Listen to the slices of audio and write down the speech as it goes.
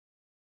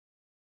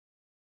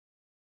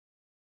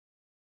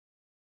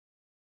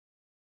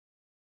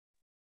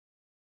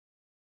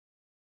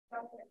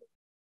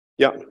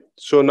Yeah,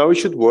 so now it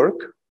should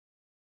work.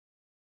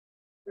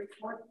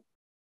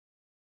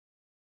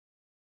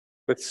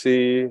 Let's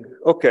see.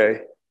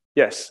 Okay.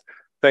 Yes.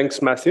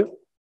 Thanks, Matthew.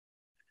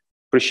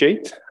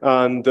 Appreciate.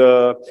 And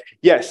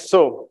yes,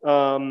 so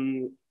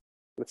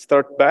let's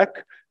start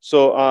back.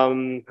 So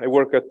I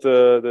work at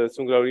the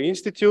Tsungari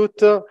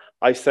Institute.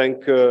 I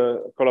thank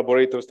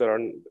collaborators that are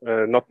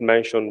not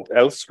mentioned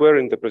elsewhere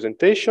in the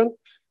presentation.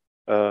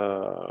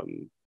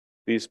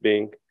 These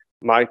being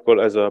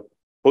Michael as a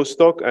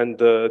postdoc and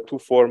two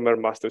former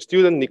master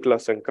students,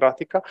 Niklas and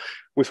Kratika,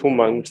 with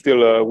whom I'm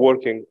still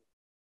working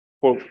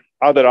for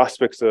other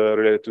aspects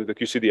related to the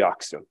QCD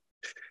Axion.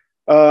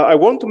 I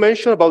want to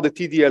mention about the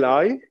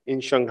TDLI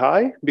in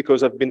Shanghai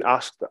because I've been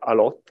asked a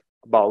lot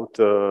about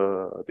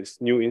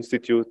this new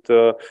institute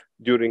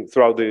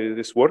throughout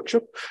this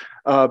workshop.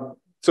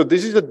 So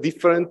this is a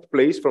different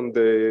place from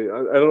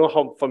I don't know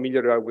how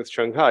familiar you are with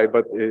Shanghai,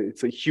 but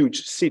it's a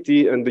huge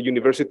city and the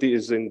university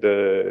is in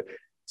the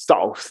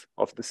south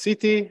of the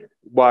city,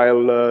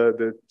 while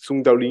the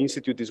Tsungdaoli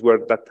Institute is where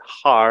that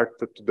heart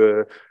to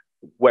the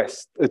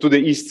west, to the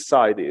east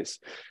side is.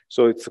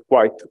 So it's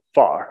quite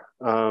far.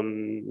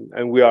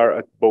 And we are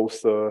at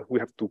both, we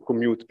have to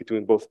commute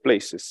between both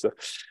places.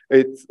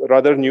 It's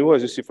rather new,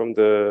 as you see from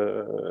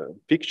the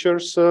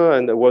pictures,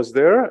 and I was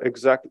there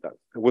exactly,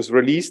 it was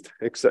released,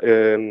 I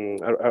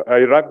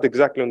arrived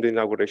exactly on the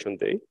inauguration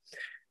day,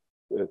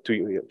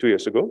 2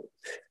 years ago.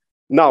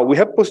 Now we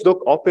have postdoc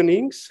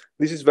openings.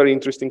 This is very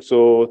interesting,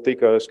 so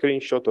take a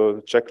screenshot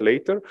or check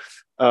later.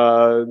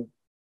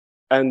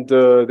 And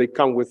they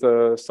come with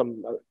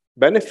some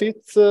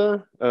benefits,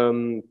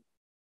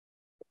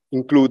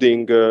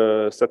 including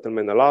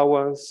settlement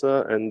allowance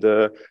and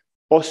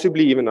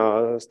possibly even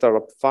a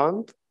startup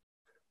fund,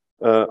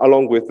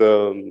 along with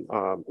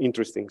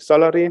interesting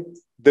salary.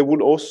 There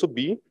will also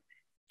be,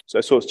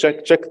 so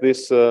check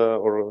this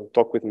or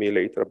talk with me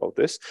later about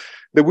this.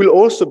 There will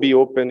also be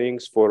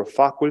openings for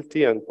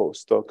faculty and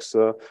postdocs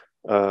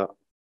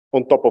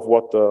on top of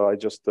what I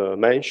just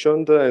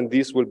mentioned, and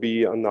these will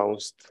be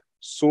announced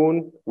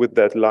soon with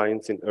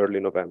deadlines in early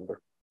November.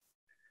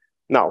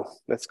 Now,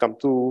 let's come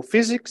to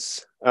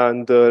physics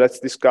and let's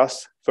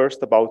discuss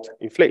first about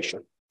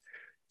inflation.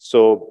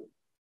 So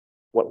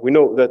we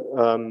know that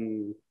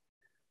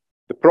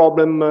the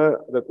problem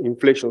that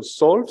inflation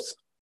solves,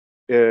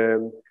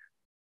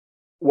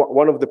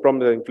 one of the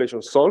problems that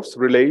inflation solves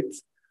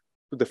relates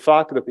to the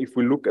fact that if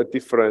we look at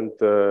different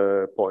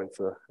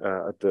points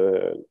at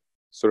the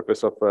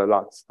surface of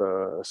Lagrange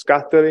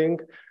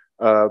scattering,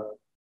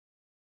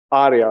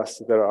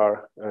 areas that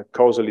are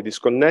causally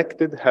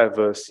disconnected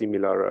have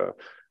similar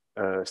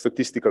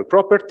statistical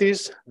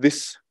properties.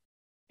 This,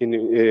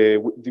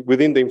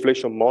 within the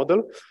inflation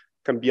model,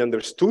 can be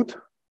understood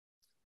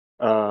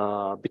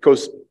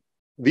because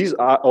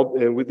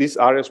with these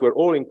areas were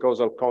all in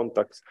causal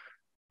contact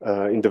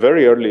in the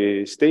very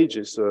early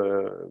stages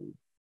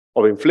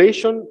of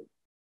inflation,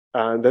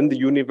 and then the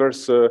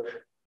universe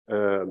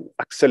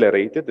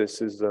accelerated.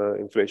 This is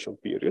inflation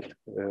period.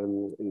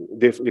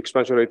 The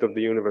expansion rate of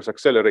the universe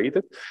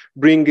accelerated,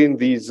 bringing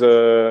these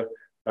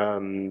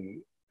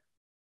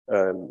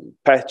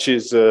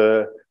patches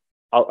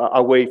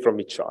away from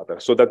each other,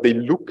 so that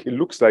it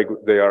looks like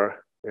they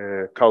are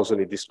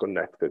causally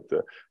disconnected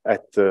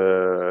at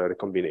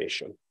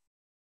recombination.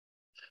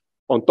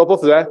 On top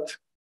of that,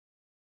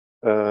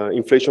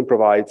 inflation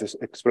provides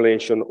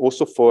explanation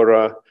also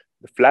for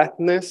the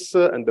flatness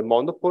and the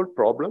monopole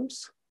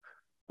problems.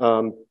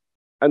 And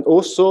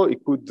also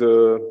it could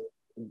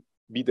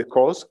be the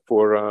cause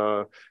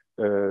for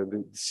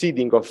the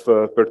seeding of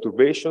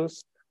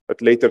perturbations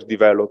that later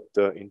developed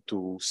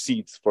into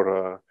seeds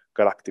for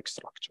galactic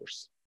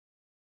structures.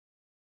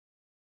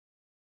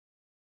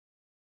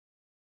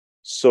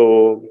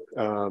 So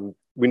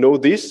we know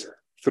this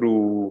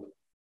through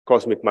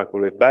cosmic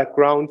microwave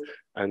background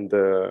and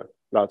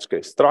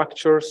large-scale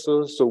structures.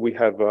 So we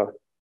have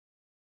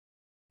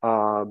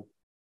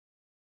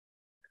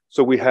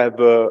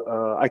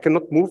I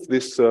cannot move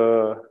this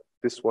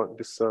one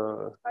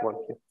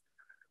here.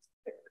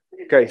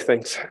 Okay,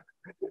 thanks.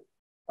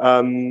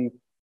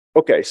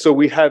 Okay, so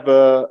we have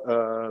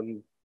a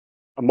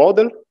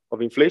model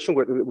of inflation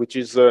which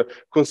is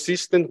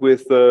consistent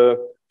with a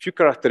few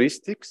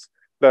characteristics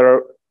that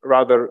are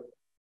rather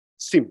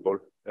simple: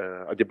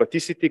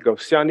 adiabaticity,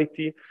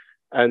 Gaussianity,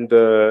 and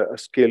a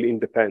scale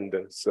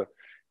independence.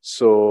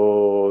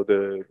 So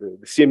the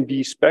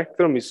CMB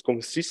spectrum is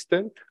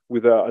consistent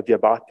with a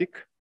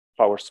adiabatic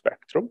power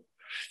spectrum.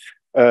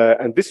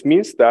 And this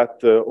means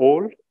that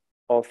all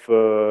of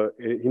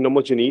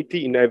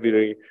inhomogeneity in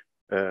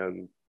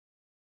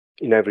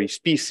every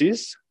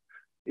species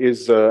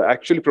is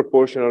actually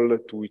proportional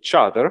to each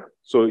other.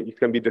 So it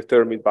can be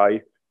determined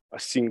by a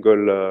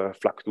single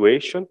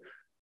fluctuation,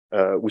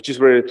 which is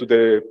related to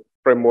the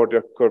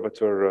primordial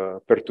curvature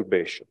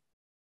perturbation,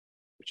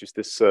 which is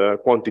this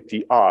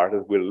quantity R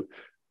that will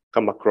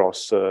come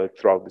across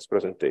throughout this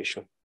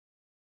presentation.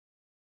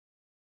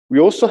 We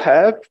also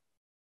have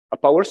a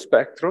power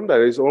spectrum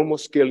that is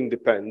almost scale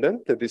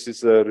independent. This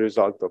is a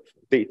result of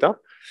data.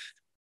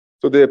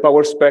 So the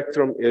power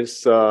spectrum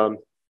is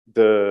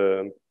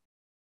the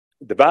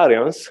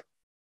variance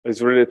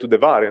is related to the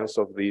variance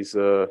of these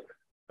of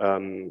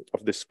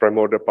this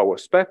primordial power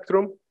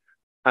spectrum,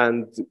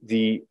 and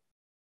the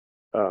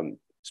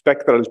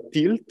spectral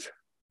tilt.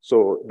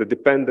 So the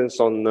dependence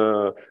on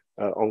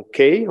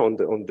K,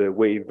 on the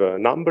wave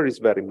number, is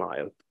very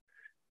mild.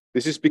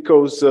 This is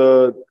because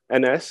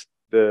NS,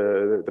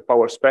 the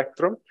power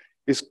spectrum,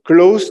 is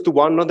close to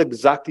one, not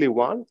exactly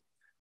one.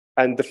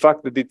 And the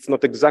fact that it's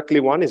not exactly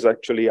one is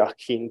actually a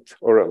hint,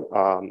 or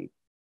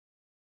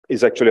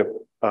is actually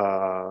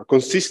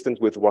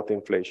consistent with what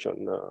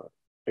inflation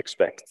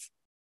expects.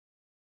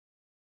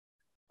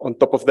 On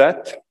top of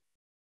that,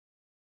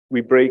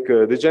 we break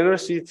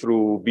degeneracy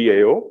through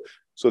BAO.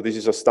 So this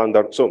is a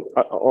standard. So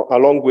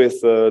along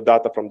with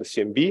data from the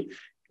CMB,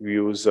 we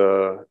use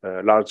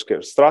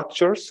large-scale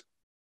structures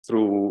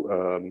through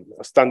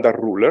a standard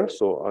ruler,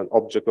 so an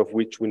object of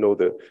which we know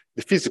the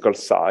physical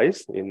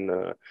size in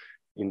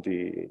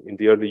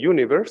the early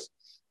universe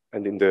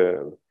and in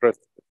the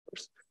present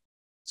universe,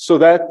 so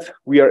that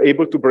we are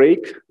able to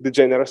break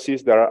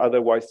degeneracies that are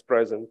otherwise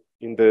present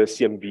in the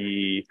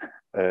CMB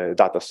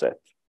data set.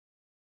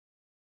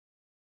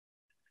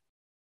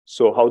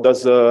 So how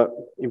does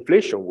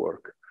inflation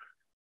work?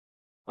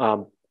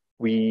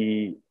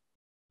 We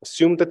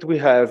assume that we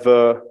have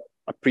a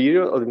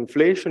period of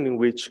inflation in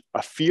which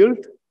a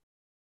field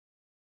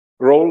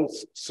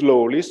rolls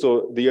slowly.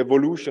 So the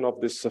evolution of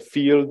this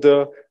field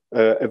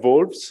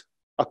evolves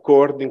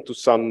according to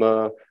some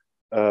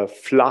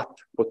flat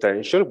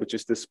potential, which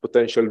is this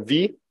potential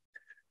V,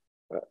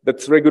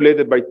 that's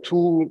regulated by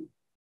two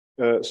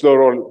slow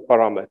roll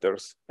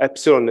parameters,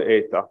 epsilon and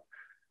eta.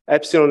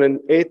 Epsilon and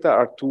eta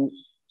are two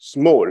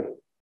small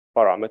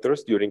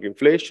parameters during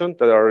inflation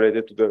that are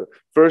related to the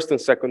first and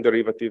second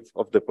derivative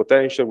of the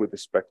potential with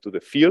respect to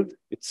the field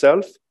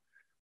itself.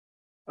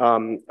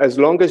 As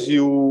long as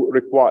you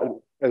require,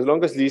 as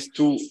long as these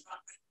two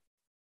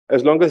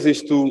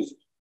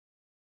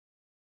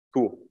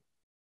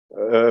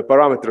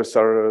parameters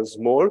are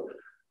small,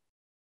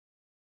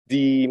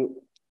 the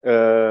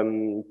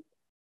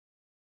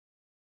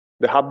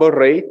Hubble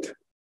rate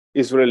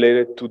is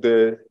related to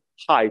the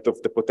height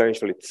of the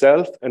potential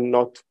itself and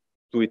not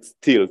to its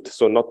tilt,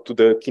 so not to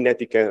the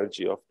kinetic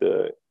energy of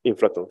the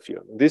inflaton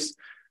field. This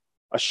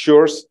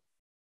assures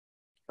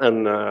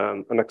an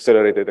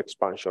accelerated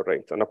expansion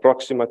rate, an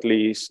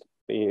approximately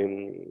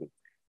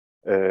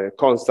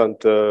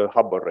constant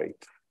Hubble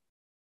rate.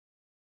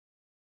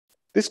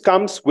 This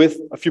comes with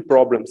a few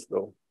problems,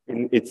 though,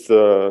 in its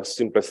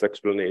simplest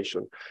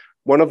explanation.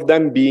 One of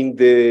them being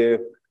the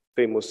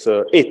famous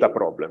eta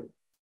problem.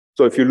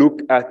 So if you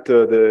look at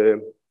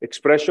the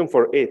expression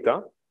for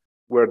eta,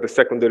 where the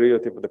second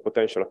derivative of the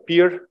potential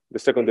appears, the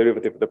second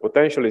derivative of the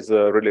potential is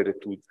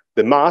related to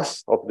the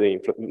mass of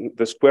the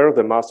square of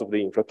the mass of the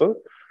inflaton.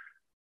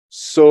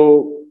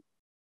 So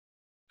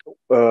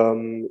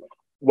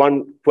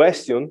one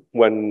question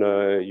when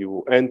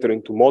you enter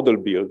into model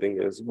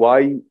building is,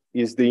 why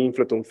is the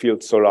inflaton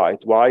field so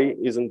light? Why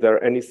isn't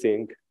there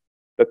anything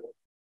that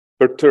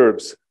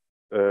perturbs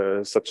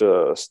such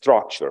a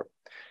structure?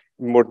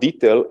 In more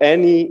detail,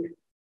 any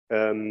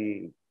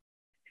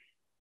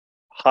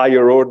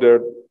higher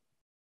order,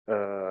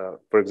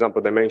 for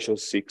example, dimension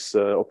 6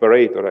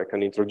 operator I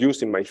can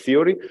introduce in my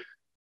theory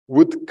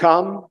would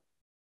come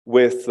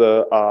with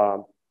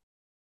a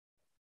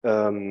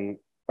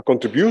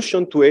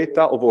contribution to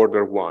eta of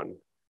order 1.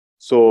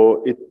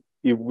 So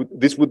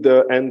this would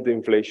end the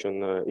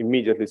inflation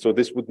immediately. So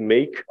this would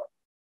make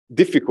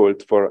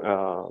difficult for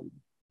a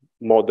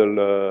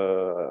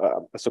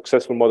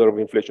successful model of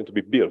inflation to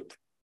be built.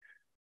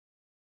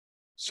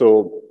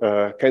 So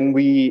can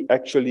we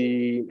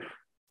actually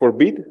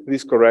forbid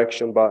this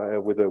correction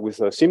with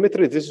a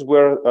symmetry? This is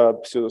where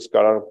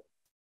pseudoscalar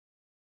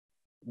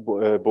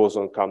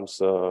boson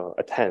comes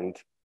at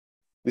hand.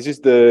 This is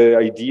the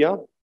idea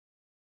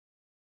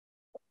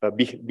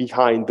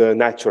behind the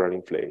natural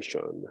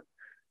inflation.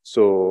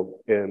 So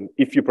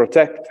if you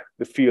protect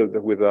the field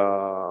with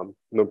a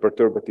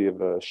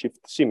non-perturbative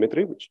shift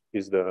symmetry, which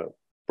is the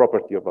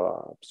property of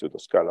a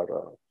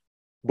pseudoscalar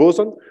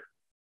boson,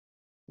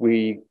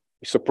 we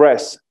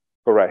suppress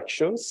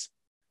corrections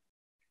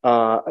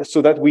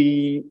so that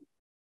we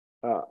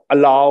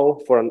allow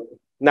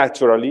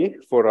naturally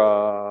for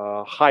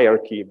a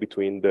hierarchy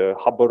between the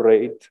Hubble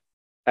rate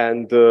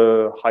and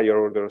the higher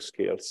order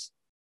scales.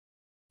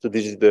 So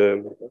this is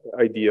the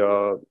idea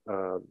of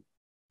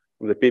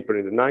the paper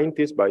in the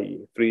 90s by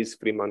Fries,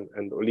 Freeman,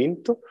 and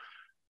Olinto.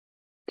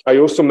 I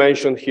also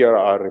mentioned here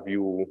a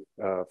review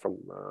from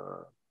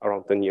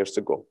around 10 years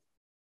ago.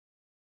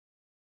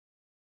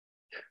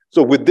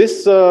 So with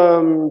this,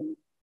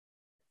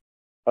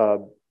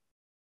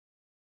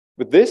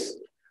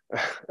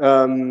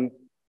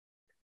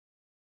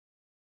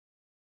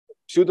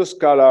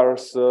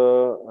 pseudoscalars,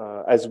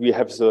 as we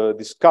have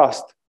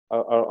discussed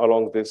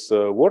along this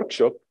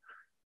workshop,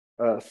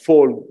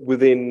 fall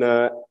within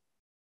a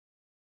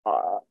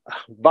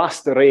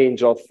vast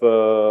range of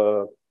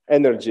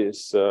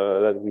energies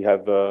that we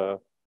have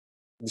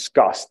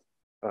discussed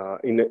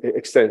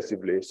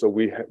extensively. So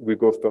we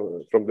go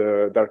from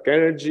the dark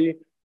energy.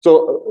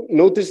 So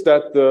notice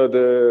that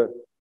the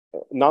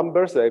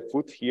numbers that I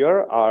put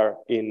here are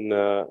in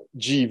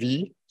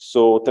GeV,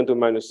 so 10 to the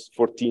minus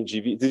 14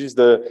 GeV. This is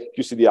the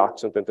QCD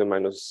axion, 10 to the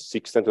minus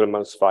 6, 10 to the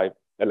minus 5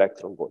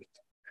 electron volt.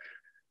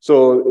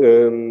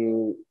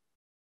 So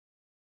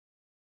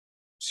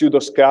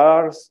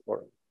pseudoscalars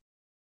or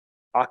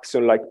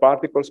axion-like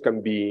particles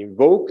can be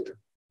invoked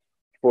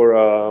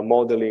for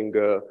modeling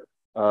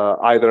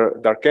either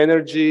dark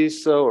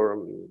energies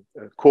or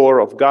core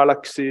of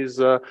galaxies,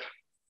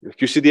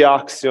 QCD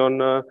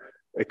axion,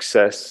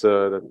 excess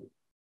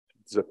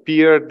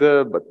disappeared,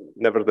 but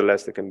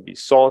nevertheless they can be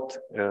sought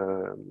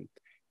in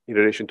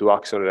relation to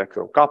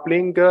axion-electron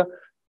coupling,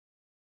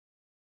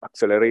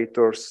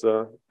 accelerators,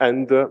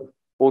 and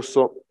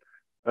also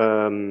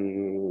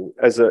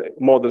as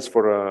models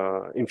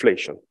for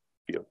inflation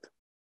field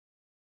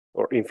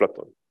or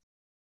inflaton.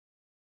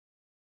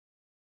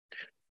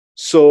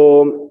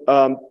 So,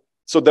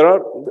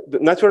 the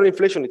natural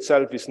inflation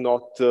itself is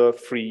not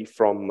free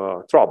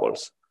from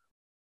troubles.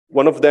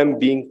 One of them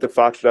being the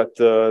fact that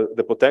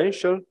the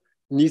potential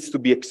needs to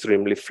be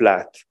extremely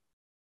flat.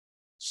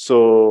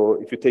 So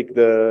if you take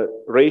the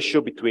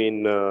ratio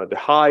between the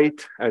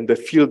height and the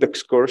field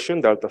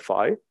excursion, delta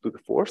phi to the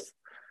fourth,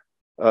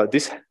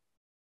 this,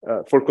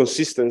 for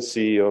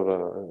consistency of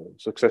a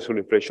successful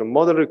inflation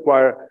model,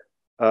 require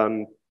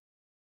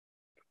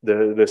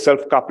the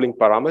self-coupling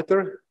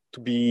parameter to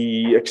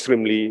be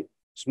extremely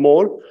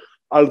small,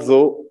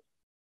 although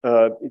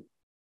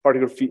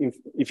particularly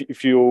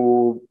if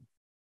you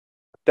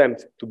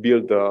attempt to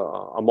build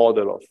a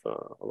model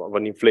of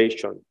an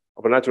inflation,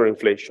 of a natural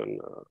inflation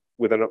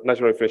with a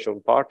natural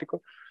inflation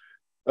particle,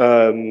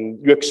 you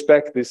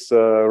expect this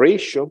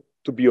ratio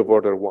to be of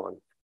order 1.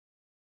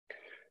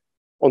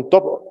 On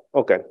top of,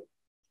 okay.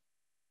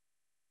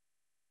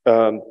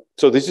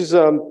 So this is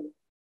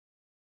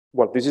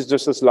well, this is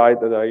just a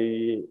slide that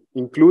I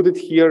included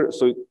here,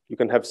 so you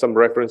can have some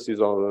references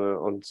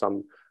on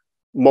some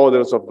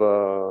models of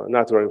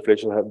natural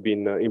inflation have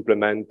been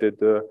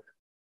implemented,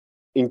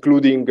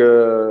 including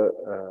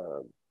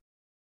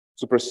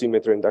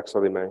supersymmetry and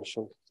extra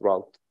dimension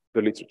throughout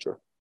the literature.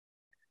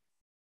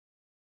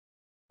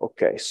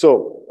 Okay,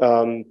 so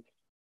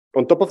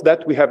on top of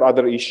that, we have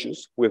other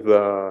issues with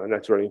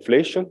natural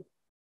inflation.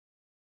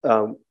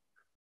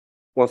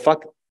 One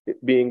fact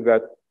being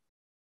that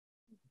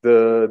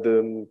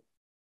the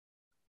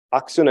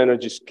axion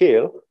energy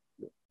scale,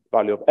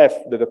 value of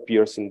F that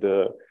appears in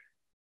the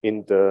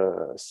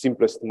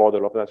simplest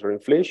model of natural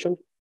inflation,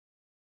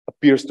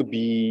 appears to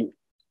be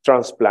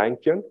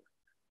trans-Planckian.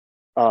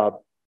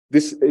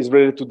 This is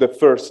related to the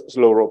first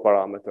slow row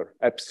parameter,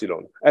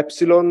 epsilon.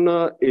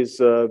 Epsilon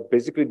is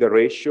basically the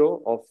ratio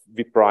of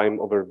V prime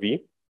over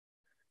V.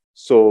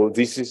 So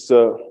this is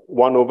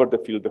 1 over the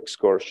field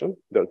excursion,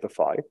 delta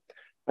phi.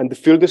 And the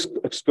field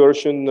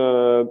excursion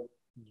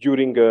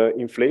during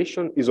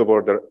inflation is of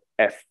order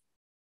F.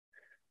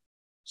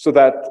 So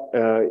that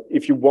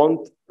if you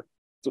want,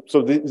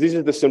 so this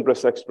is the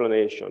simplest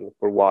explanation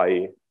for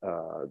why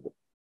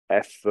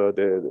F,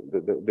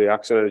 the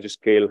axion energy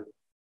scale,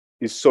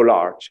 is so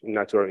large in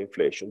natural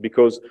inflation,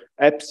 because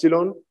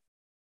epsilon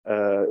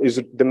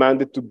is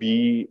demanded to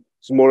be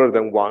smaller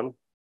than 1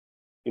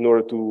 in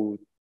order to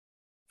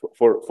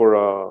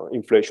for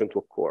inflation to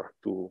occur,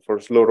 for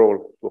slow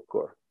roll to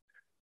occur.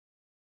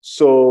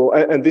 So,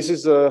 and this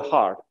is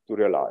hard to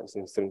realize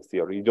in string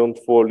theory. You don't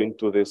fall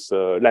into this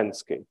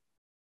landscape.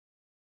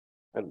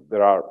 And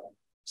there are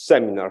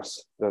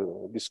seminars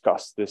that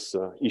discuss this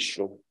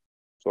issue.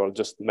 So I'll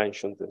just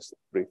mention this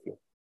briefly.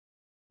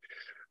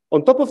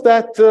 On top of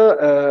that,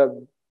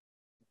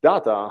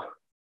 data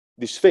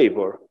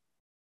disfavor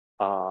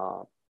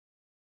a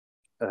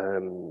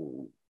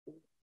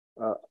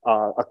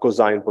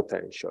cosine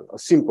potential, a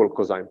simple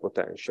cosine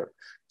potential.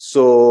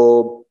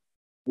 So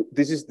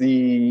this is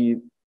this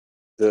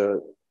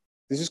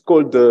is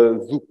called the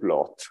zoo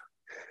plot.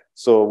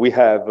 So we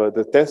have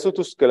the tensor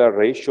to scalar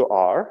ratio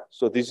R.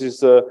 So this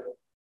is the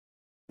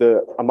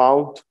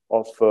amount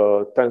of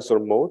tensor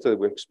modes that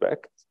we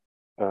expect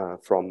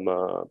from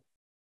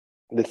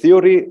the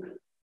theory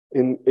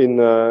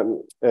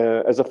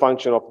as a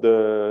function of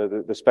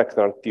the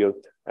spectral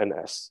tilt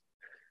NS.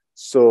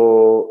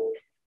 So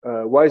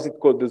why is it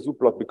called the zoo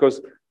plot?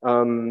 Because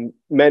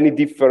many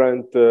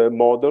different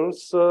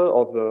models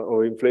of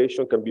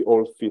inflation can be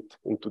all fit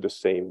into the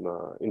same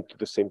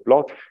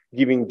plot,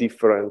 giving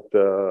different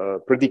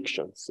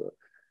predictions.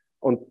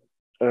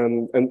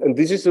 And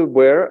this is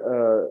where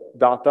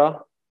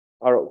data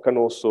can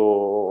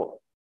also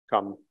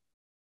come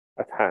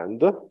at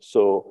hand.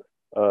 So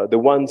the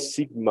 1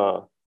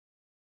 sigma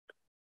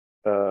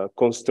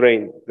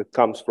constraint that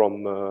comes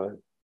from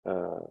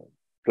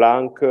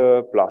Planck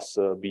plus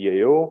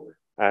BAO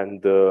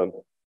and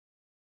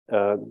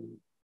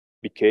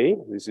BK.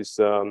 This is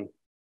a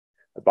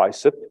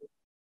bicep.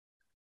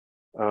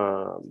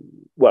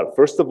 Well,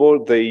 first of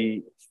all,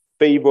 they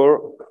favor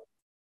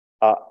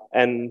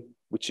N,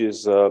 which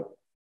is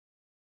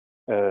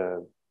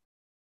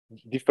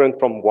different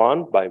from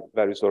 1 by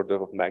various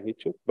order of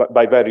magnitude,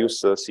 by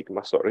various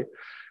sigma, sorry.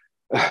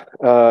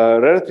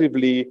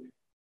 Relatively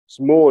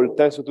small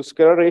tensor to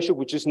scalar ratio,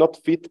 which is not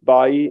fit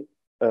by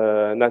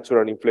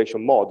natural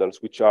inflation models,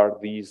 which are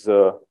these,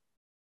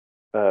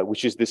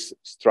 which is this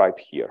stripe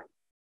here.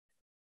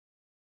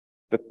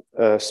 That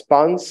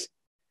spans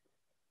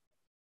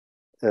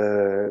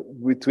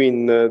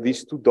between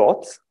these two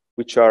dots,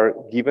 which are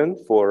given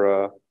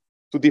for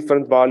two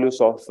different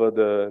values of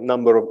the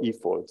number of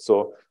e-folds.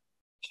 So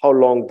how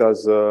long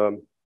does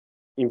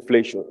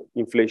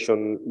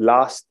inflation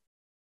last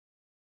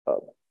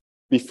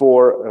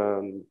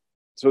before,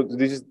 so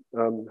this is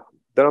the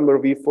number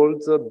of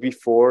e-folds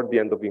before the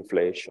end of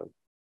inflation,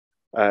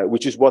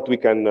 which is what we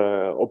can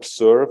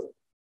observe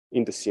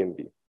in the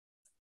CMB.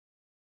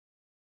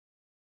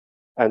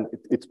 And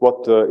it's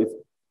what is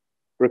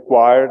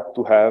required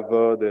to have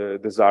the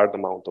desired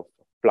amount of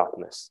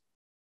flatness.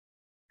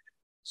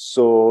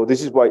 So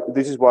this is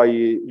why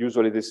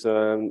usually this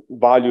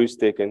value is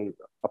taken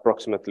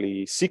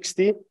approximately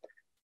 60.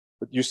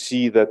 But you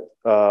see that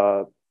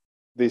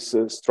this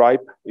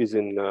stripe is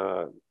in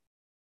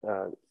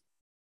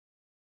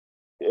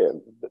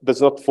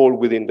does not fall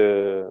within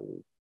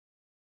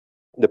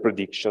the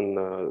prediction.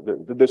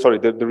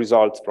 The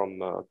results from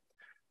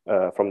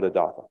the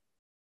data.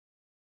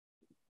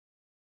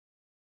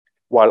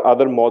 While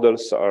other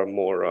models are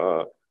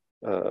more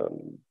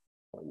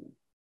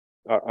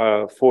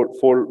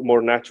fall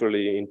more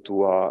naturally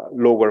into a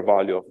lower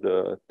value of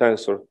the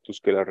tensor to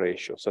scalar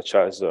ratio, such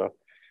as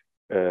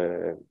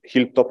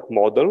Hilltop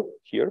model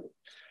here,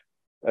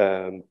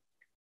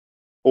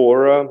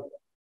 or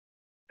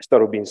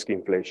Starobinsky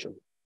inflation.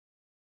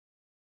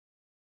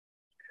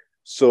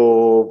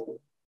 So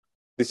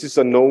this is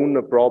a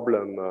known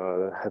problem,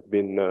 have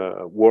been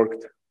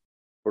worked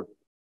for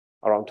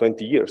around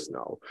 20 years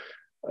now.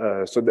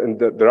 So then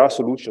there are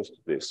solutions to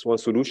this. One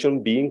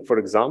solution being, for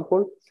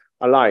example,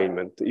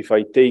 alignment. If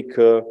I take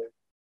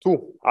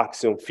two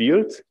axion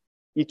fields,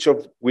 each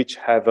of which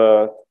have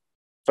a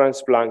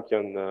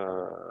Trans-Planckian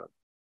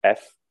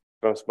F,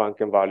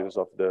 Trans-Planckian values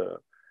of the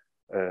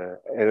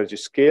energy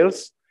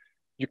scales,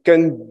 you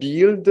can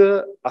build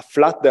a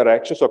flat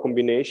direction, so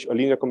a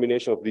linear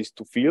combination of these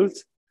two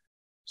fields,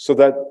 so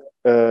that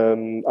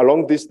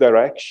along this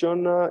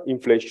direction,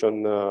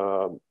 inflation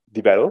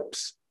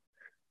develops.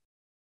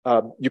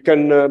 You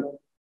can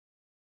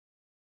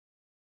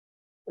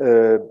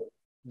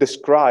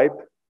describe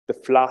the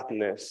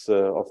flatness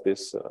of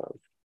this.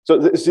 So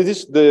this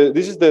is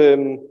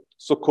the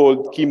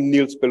so-called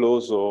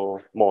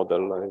Kim-Niels-Peloso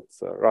model.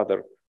 It's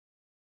rather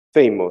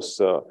famous.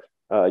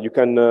 You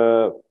can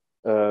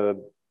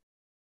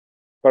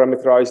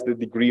parameterize the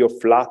degree of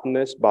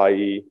flatness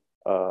by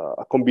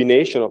a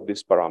combination of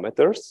these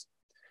parameters.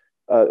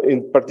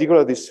 In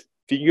particular, this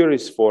figure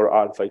is for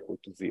alpha equal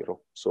to 0.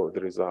 So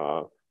there is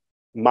a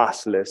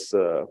massless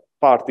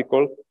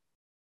particle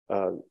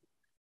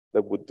that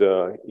would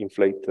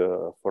inflate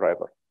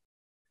forever.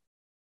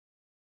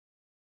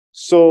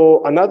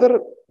 So another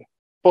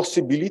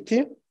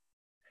possibility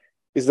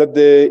is that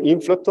the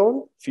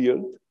inflaton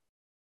field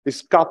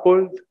is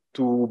coupled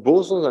to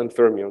bosons and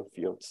fermion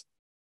fields,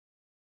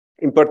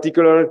 in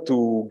particular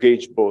to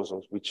gauge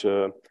bosons, which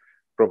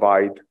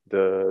provide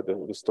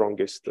the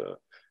strongest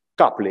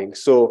coupling.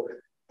 So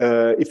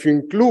if you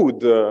include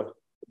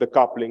the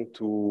coupling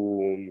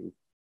to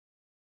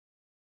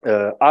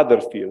other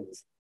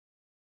fields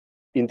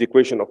in the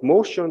equation of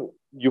motion,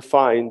 you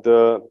find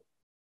a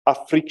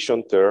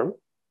friction term,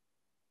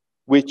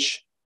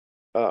 which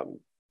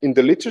in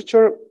the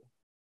literature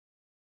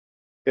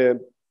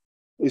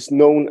is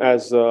known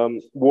as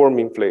warm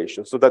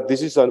inflation. So that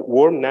this is a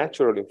warm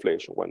natural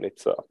inflation when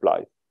it's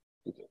applied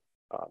to the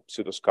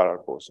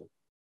pseudoscalar boson.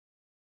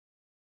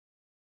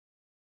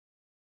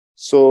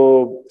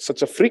 So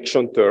such a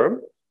friction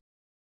term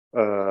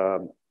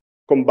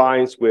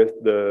combines with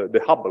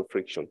the Hubble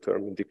friction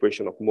term in the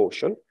equation of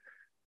motion.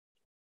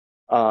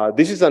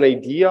 This is an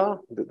idea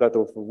that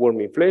of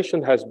warm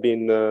inflation has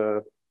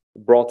been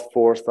brought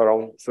forth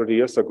around 30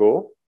 years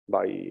ago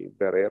by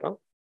Barrera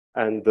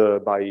and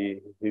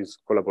by his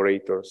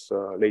collaborators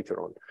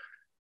later on.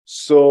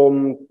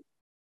 So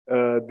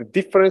the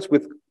difference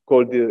with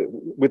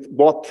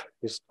what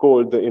is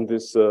called in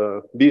this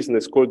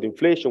business called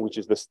inflation, which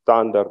is the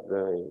standard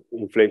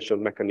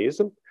inflation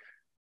mechanism,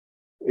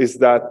 is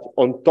that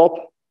on top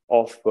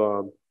of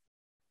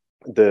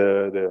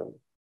the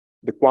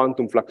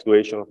quantum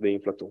fluctuation of the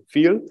inflaton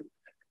field,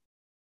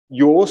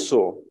 you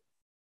also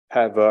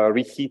have a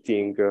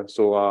reheating,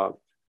 so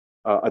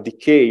a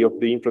decay of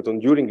the inflaton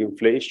during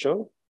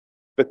inflation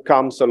that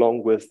comes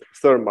along with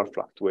thermal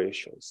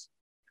fluctuations.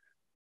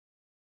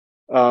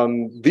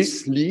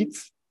 This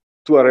leads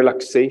to a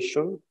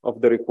relaxation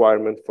of the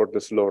requirement for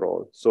the slow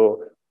roll.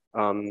 So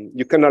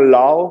you can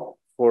allow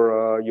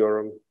for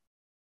your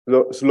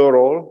slow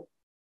roll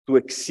to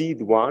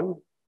exceed 1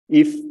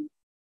 if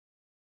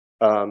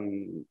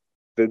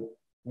the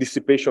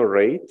dissipation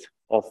rate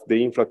of the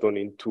inflaton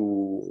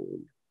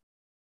into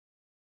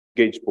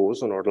gauge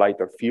boson or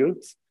lighter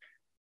fields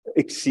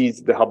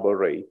exceeds the Hubble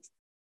rate.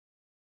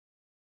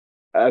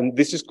 And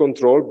this is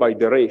controlled by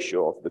the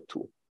ratio of the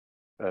two,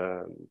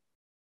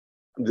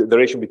 the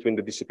ratio between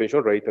the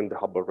dissipation rate and the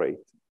Hubble rate.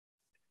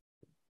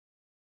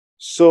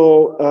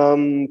 So,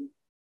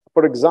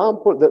 for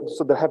example,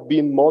 so there have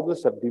been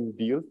models have been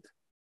built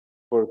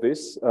for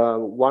this.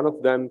 One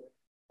of them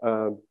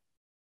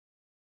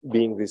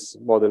being this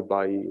model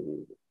by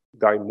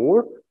Guy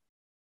Moore,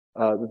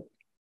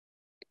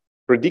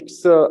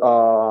 predicts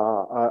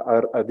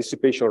a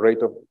dissipation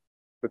rate of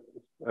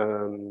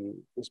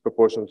is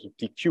proportional to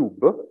T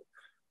cube,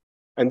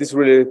 and this is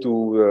related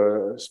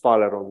to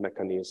Sphaleron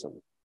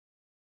mechanism.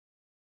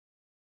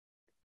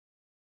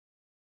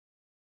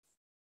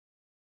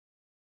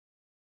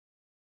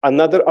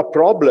 Another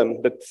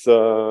problem that's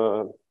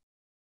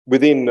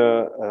within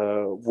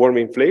warm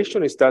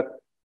inflation is that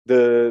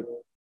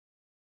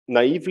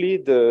naively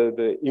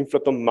the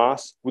inflaton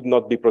mass would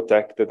not be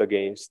protected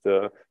against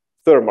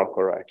thermal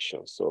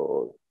correction.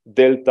 So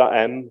delta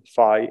M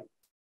phi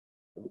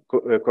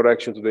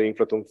correction to the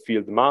inflaton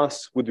field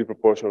mass would be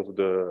proportional to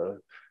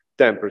the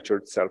temperature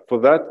itself. For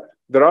that,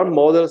 there are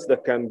models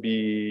that can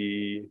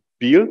be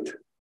built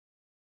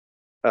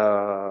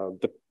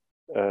that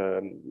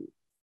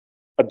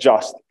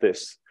adjust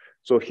this.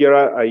 So here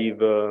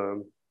I've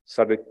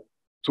started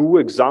two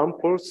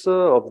examples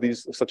of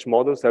these such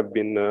models have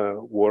been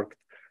worked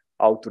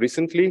out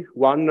recently.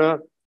 One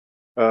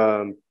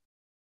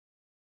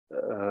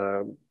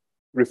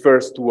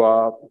refers to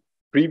a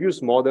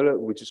previous model,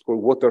 which is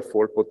called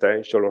waterfall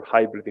potential or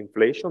hybrid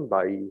inflation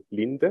by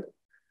Linde.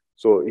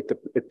 So it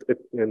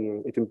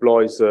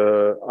employs,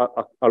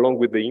 along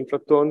with the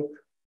inflaton,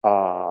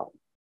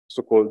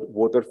 so-called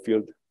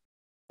waterfall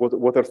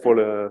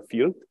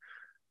field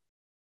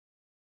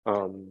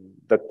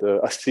that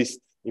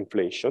assists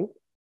inflation.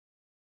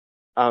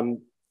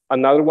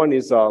 Another one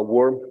is a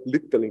warm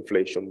little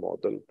inflation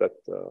model that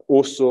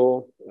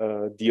also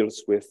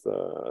deals with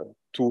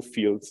two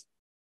fields.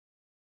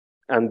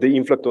 And the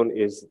inflaton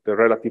is the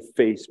relative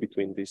phase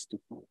between these two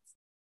fields.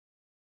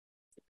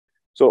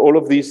 So all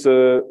of these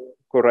field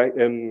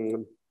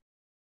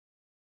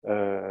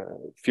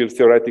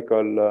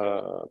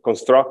theoretical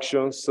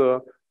constructions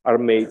are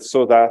made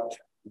so that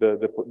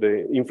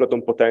the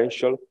inflaton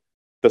potential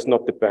does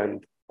not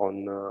depend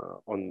on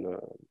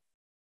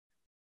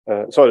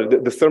sorry,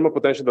 the thermal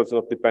potential does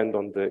not depend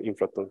on the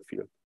inflaton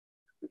field.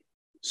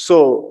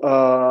 So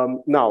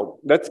now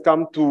let's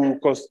come to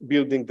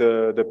building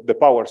the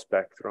power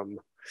spectrum.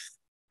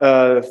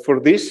 For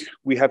this,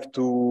 we have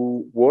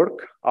to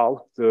work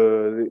out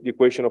the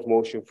equation of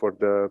motion for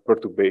the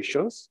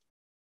perturbations,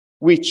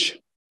 which,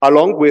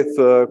 along with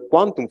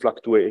quantum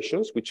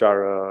fluctuations, which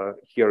are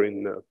here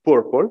in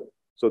purple.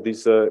 So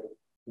this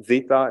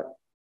zeta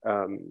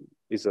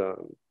is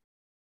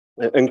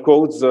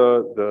encodes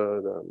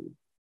the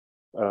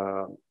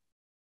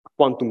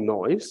quantum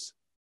noise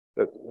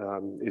that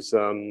is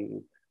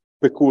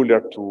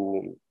peculiar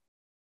to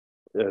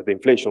the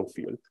inflation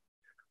field.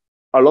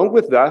 Along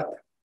with that,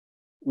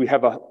 we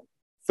have a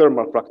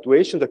thermal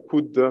fluctuation that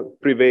could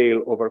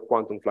prevail over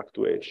quantum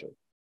fluctuation.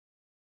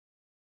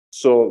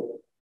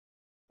 So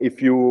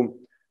if you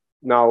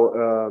now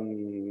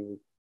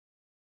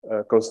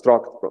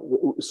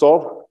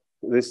solve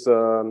this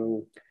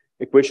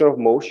equation of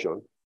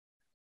motion,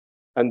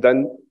 and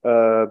then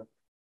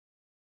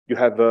you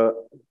have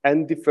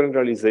n different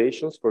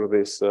realizations for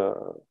this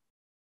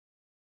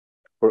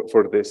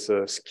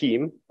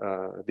scheme,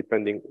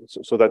 depending,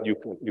 so that you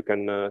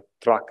can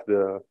track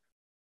the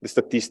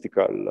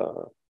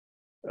statistical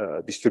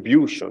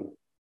distribution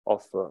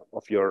of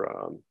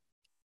your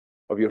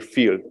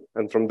field,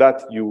 and from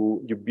that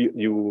you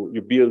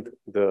build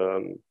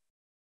the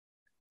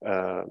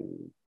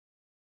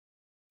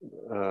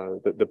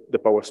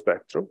power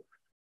spectrum,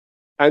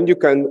 and you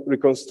can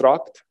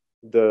reconstruct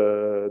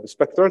the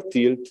spectral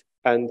tilt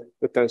and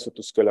the tensor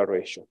to scalar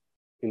ratio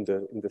in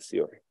the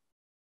theory.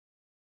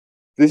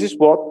 This is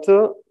what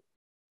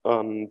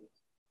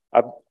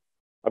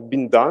I've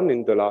been done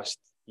in the last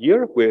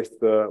year with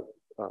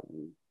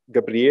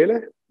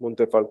Gabriele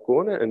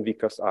Montefalcone and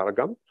Vikas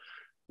Argam.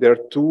 There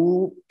are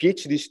two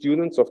PhD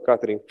students of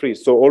Catherine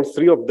Fries. So all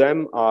three of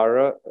them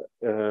are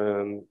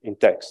in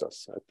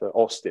Texas at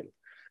Austin.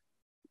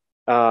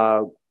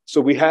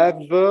 So we have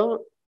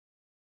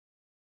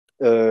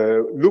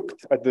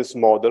looked at this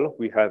model.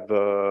 We have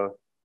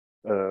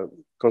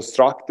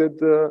constructed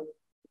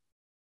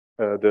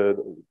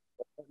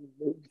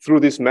through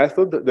this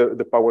method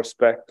the power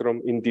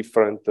spectrum in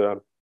different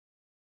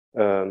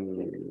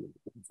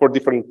for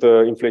different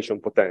inflation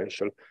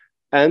potential,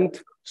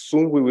 and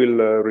soon we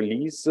will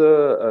release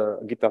a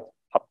GitHub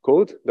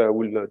code that I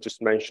will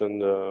just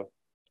mention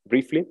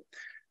briefly.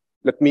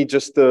 Let me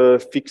just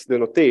fix the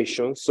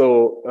notation.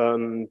 So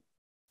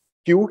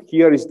Q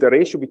here is the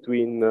ratio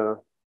between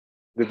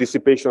the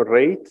dissipation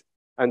rate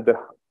and the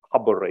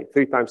Hubble rate,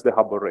 3 times the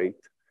Hubble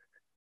rate.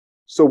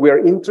 So we are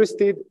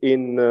interested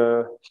in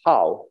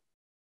how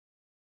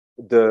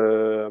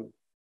the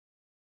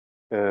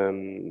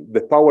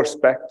power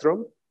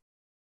spectrum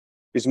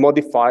is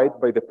modified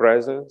by the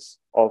presence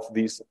of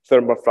this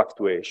thermal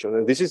fluctuation.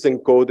 And this is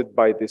encoded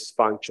by this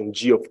function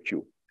G of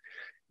Q.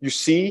 You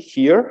see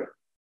here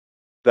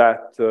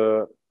that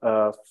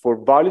for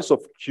values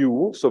of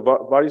Q, so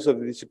values of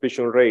the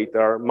dissipation rate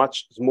are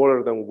much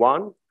smaller than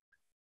 1,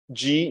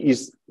 G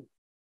is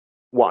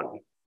 1.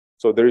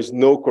 So there is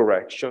no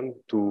correction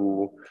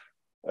to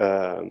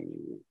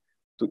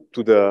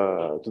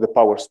the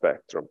power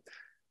spectrum.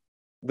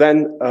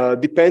 Then,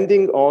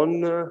 depending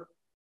on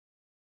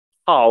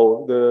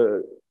how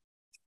the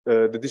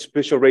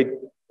dissipation rate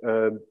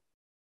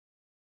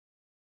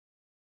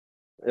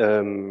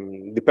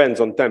depends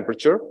on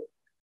temperature.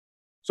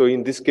 So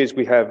in this case,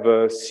 we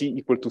have C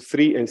equal to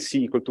 3 and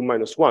C equal to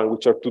 -1,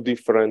 which are two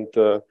different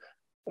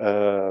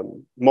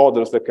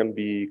models that can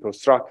be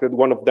constructed.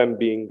 One of them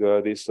being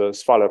this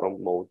Sphaleron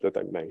mode that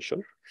I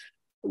mentioned,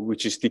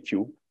 which is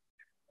TQ.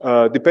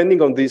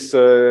 Depending on this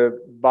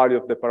value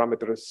of the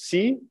parameter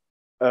C,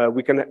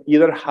 we can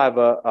either have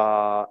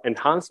an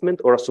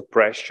enhancement or a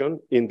suppression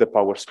in the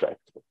power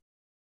spectrum.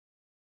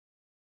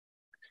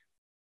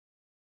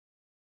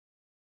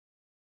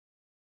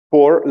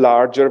 For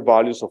larger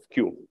values of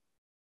Q.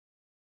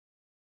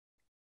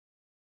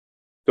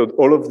 So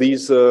all of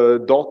these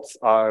dots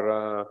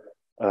are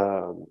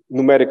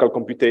numerical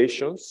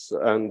computations,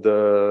 and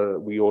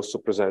we also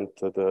present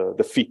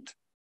the fit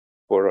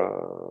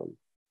for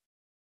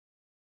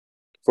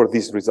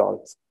these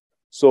results.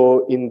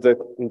 So in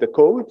the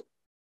code,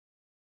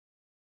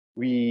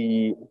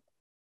 we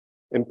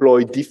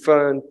employ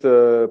different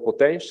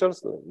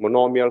potentials: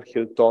 monomial,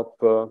 hilltop,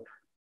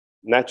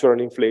 natural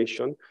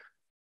inflation,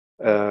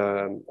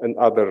 and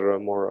other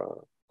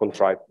more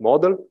contrived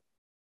model.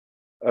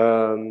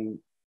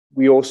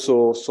 We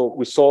also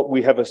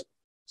we have a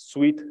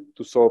suite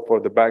to solve for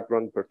the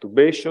background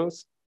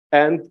perturbations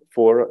and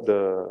for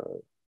the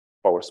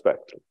power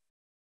spectrum.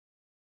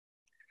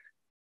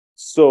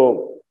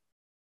 So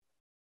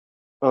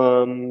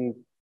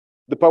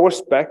the power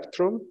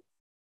spectrum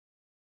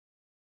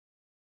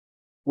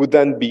would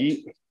then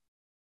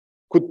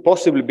could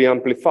possibly be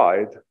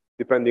amplified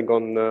depending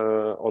on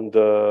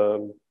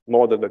the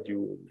model that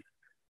you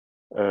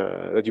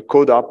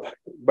code up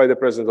by the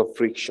presence of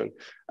friction.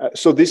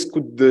 So this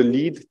could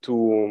lead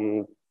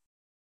to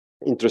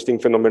interesting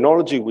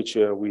phenomenology, which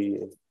we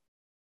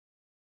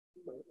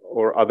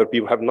or other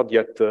people have not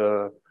yet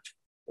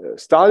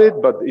studied,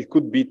 but it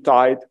could be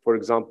tied, for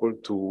example,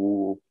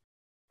 to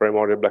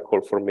primordial black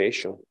hole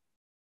formation.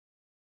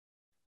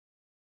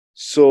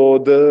 So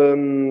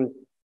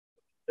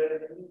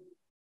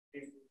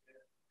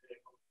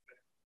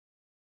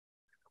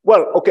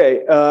well,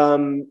 okay.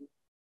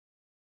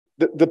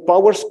 The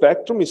power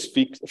spectrum is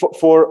fixed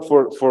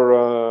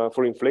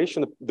for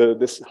inflation.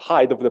 This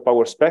height of the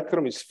power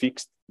spectrum is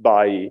fixed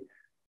by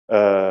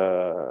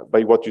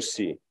what you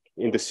see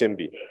in the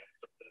CMB.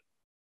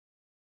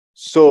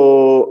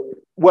 So,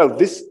 well,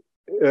 this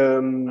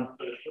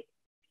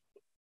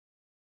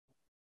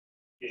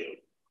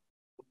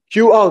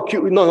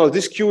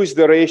this Q is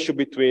the ratio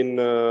between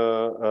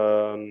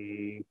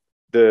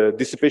the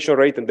dissipation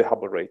rate and the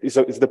Hubble rate.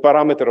 It's the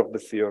parameter of the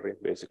theory,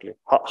 basically.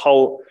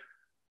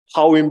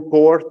 How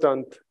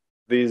important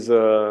this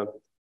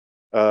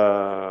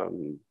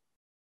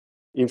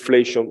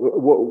inflation,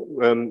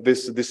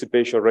 this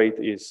dissipation rate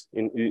is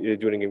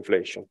during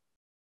inflation.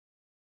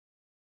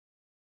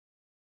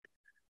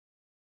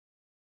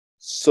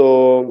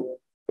 So,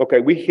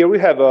 okay, here we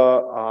have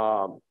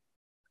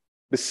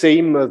the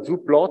same zoo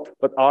plot,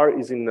 but R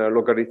is in a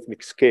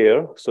logarithmic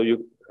scale, so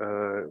you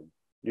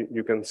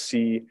can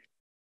see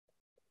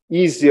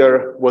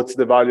easier what's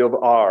the value of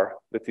R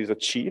that is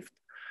achieved.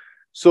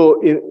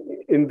 So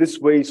in this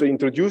way, so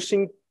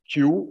introducing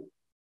Q,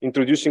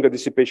 introducing a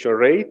dissipation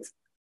rate,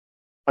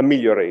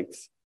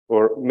 ameliorates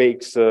or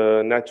makes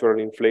natural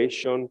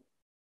inflation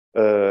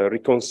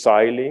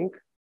reconciling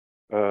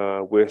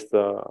with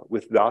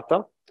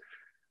data.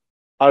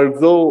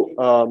 Although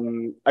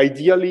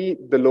ideally,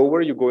 the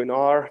lower you go in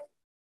R,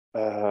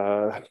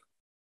 the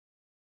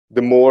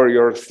more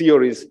your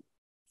theory is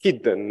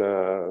hidden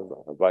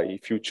by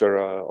future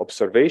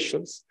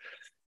observations.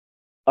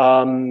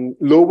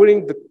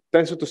 Lowering the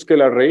tensor to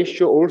scalar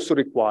ratio also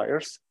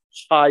requires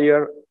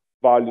higher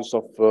values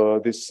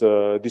of this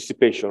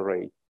dissipation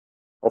rate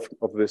of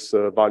this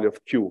value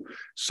of Q.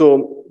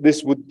 So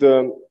this would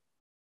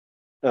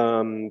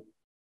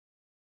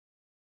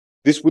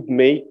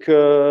make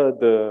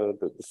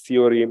the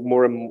theory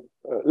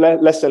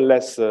less and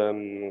less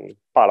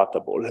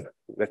palatable,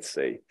 let's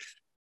say.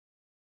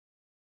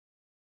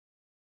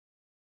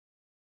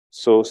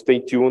 So stay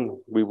tuned.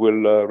 We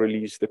will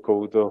release the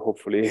code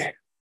hopefully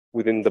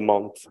within the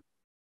month.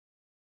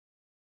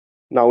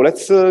 Now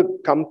let's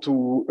come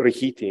to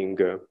reheating.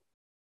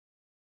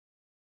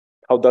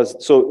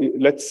 So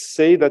let's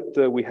say that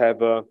we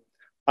have a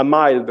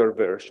milder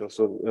version.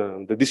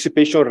 So the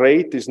dissipation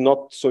rate is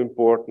not so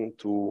important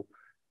to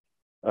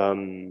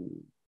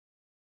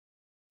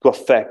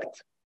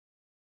affect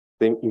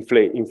the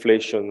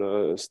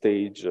inflation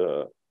stage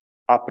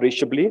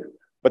appreciably,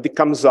 but it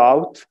comes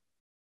out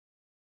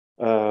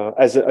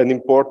as an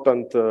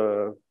important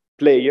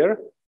player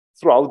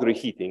throughout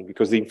reheating,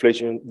 because the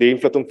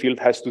inflaton field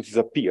has to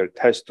disappear. It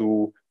has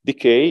to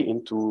decay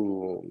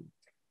into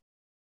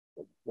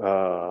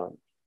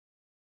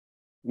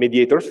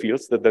mediator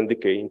fields that then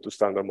decay into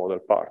standard model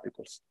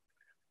particles.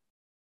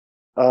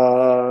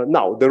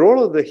 Now, the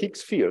role of the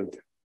Higgs field.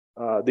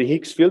 The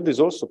Higgs field is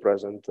also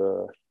present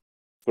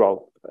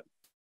throughout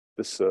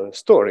this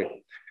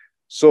story.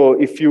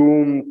 So if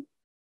you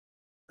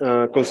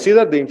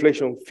consider the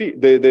inflation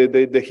field,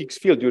 the Higgs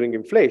field during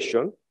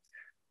inflation,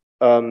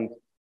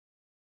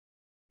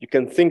 you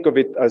can think of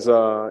it as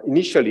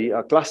initially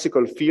a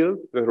classical field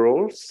that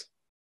rolls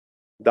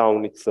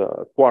down its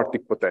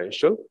quartic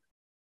potential,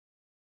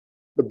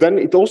 but then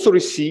it also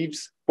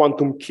receives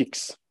quantum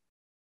kicks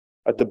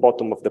at the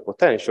bottom of the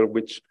potential,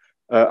 which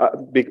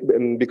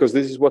because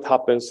this is what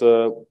happens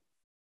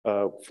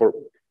for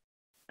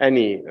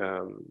any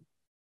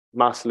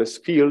massless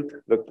field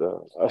that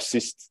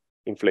assists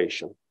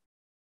inflation.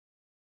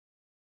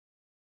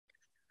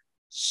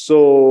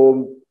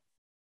 So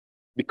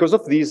because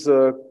of these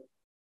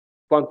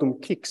quantum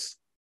kicks,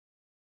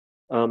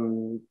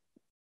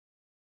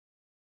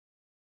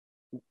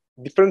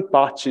 different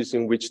patches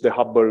in which the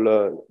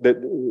Hubble,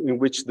 in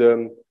which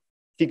the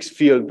Higgs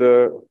field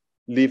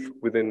live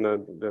within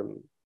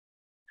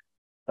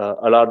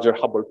a larger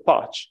Hubble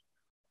patch,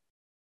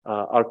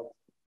 are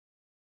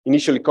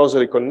initially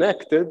causally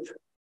connected.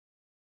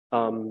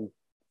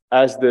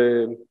 As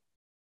the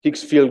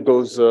Higgs field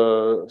goes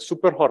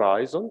super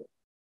horizon,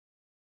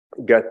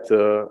 get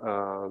to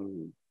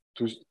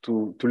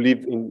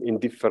live in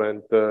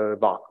different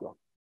vacua.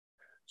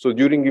 So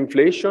during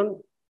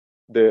inflation,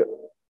 the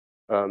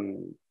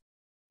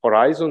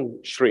horizon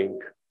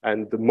shrink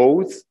and the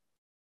modes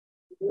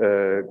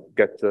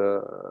get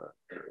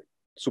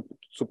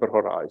super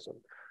horizon.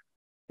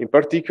 In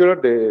particular,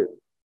 the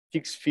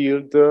Higgs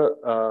field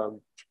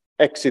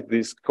exit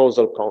this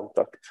causal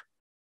contact.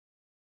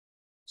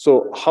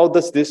 So how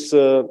does this?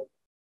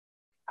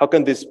 How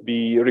can this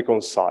be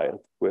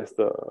reconciled with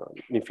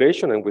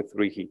inflation and with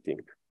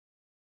reheating?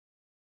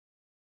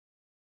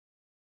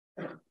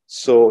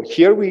 So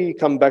here we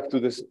come back to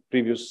this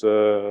previous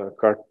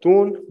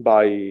cartoon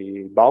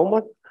by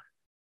Baumann.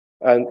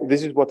 And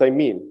this is what I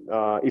mean.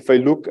 If I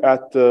look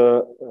at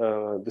the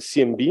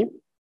CMB,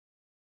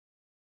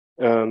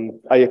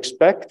 I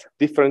expect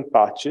different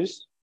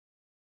patches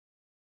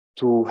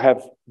to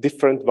have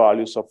different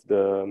values of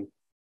the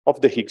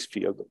Higgs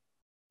field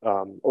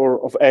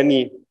or of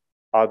any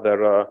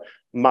other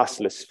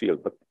massless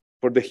field. But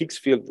for the Higgs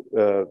field,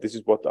 this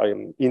is what I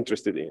am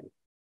interested in.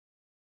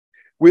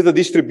 With a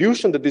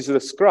distribution that is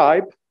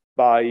described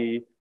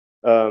by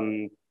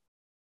the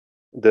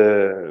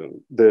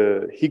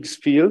Higgs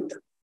field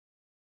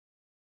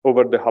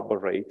over the Hubble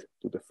rate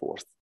to the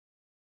fourth,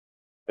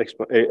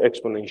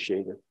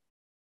 exponentiated.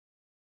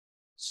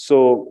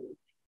 So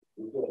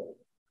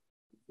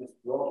this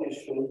block is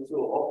shown so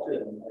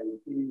often, I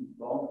feel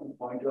bound to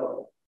point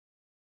out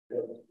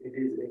that it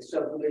is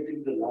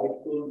extrapolating the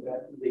light cone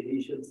back to the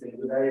initial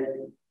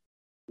singularity,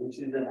 which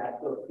is an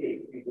act of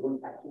faith. We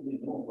don't actually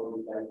know how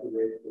to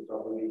calculate the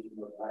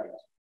propagation of light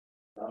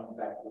down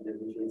back to the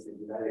initial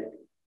singularity.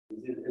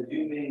 This is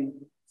assuming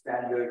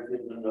standard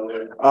treatment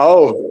over.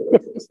 Oh.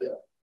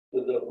 So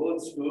the whole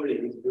story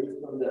is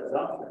based on the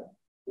assumption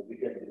that we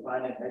can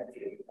define a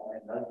metric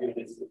and not give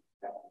this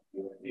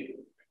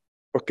field.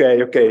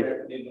 Okay, okay.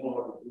 We know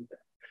how to do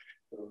that.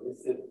 So this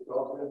is a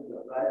problem,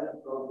 the violent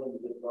problem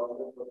is a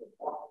problem for the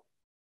block,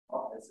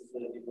 not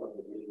necessarily for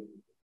the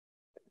building.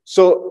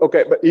 So,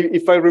 okay, but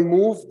if I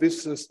remove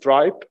this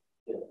stripe,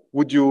 yeah.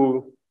 Would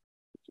you?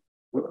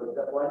 The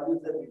point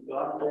is that we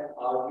can't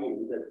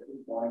argue that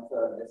 2 points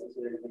are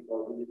necessarily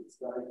causally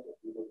disconnected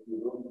because you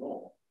don't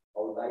know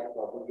how light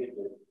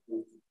propagated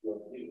to your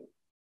field.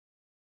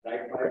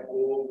 Light might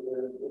go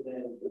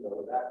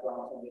that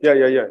transformation. Yeah.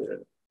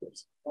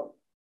 Yes.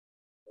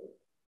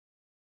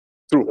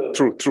 True.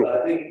 So I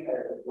think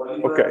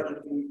okay.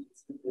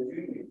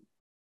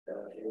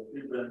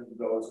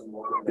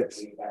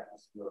 Yes.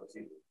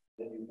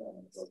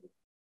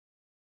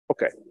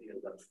 Okay.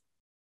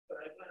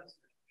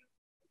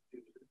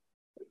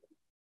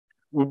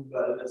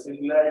 But the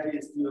singularity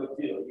is still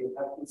clear. You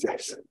have to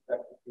yes. Back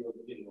to your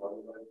field,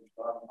 otherwise you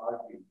can't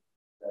argue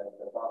that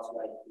the past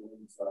light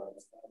films are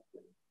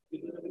disconnected.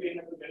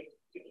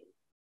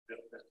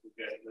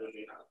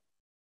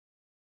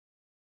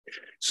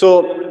 So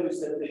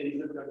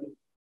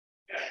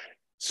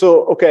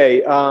okay,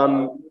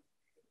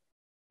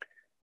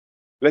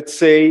 let's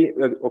say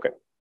okay,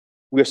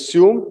 we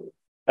assume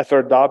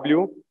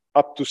FRW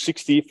up to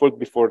 60-fold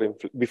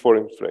before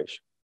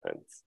inflation,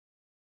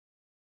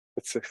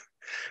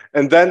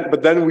 and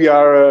then we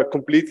are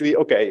completely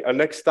okay.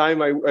 Next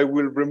time I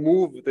will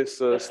remove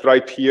this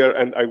stripe here,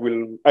 and I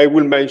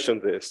will mention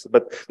this.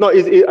 But no,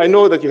 I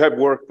know that you have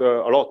worked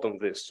a lot on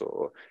this,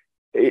 so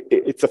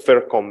it's a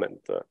fair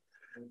comment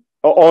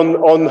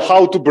on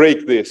how to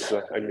break this.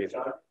 I mean.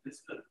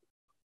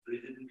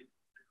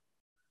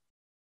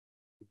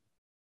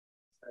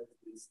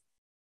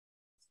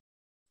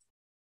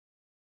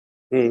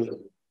 Okay,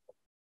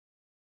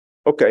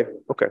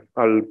 okay.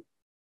 I'll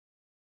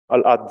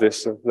add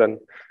this then.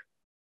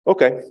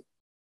 Okay.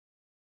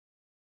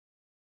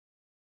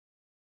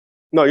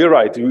 No, you're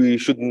right. We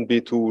shouldn't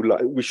be too.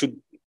 We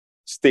should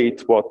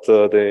state what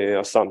the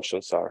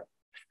assumptions are.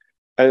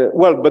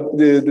 Well, but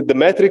the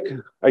metric,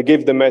 I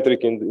gave the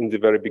metric in the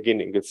very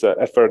beginning. It's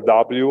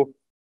FRW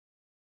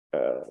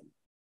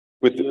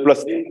with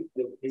plus.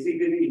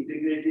 Basically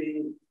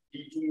integrating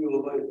dt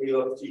over a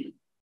of t.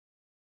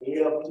 A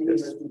of t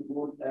has to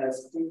put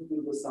as t to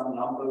the some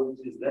number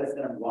which is less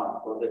than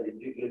 1 for that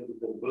integral to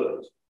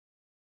converge.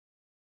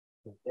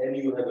 Then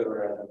you have a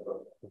horizon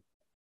problem.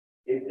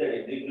 If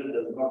the integral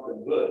does not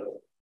converge,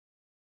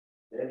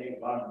 then you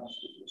can't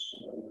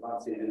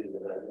say there is a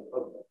horizon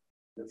problem.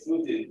 The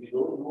truth is, we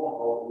don't know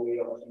how A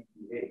of t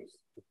behaves.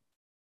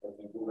 But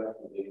we go back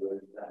to the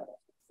earlier time.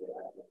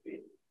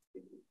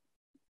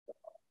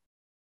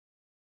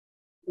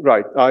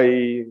 Right.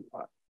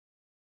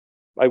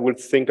 I will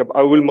think about.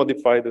 I will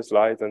modify the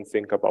slides and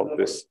think about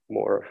this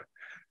more.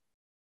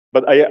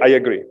 But I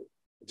agree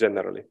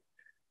generally.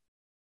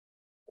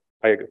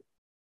 I agree.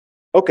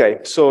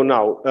 Okay. So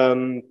now.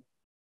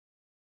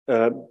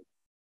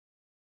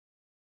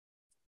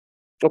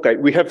 Okay,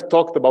 we have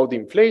talked about the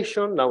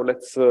inflation. Now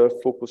let's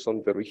focus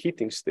on the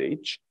reheating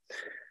stage.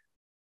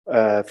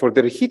 For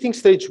the reheating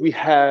stage, we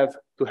have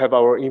to have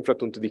our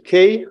inflaton to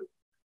decay.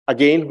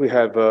 Again, we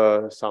have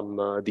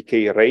some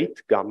decay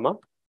rate, gamma.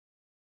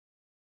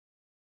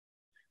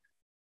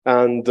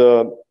 And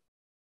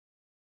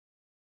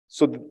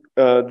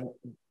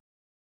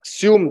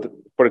assume,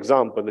 for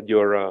example, that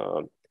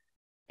your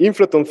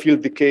inflaton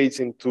field decays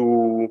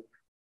into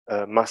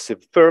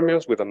massive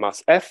fermions with a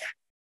mass F.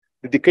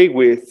 The decay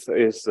width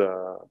is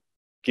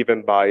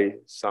given by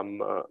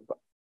some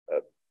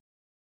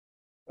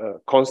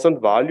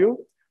constant value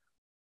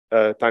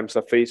times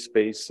a phase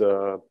space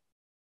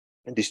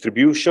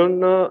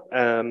distribution,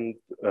 and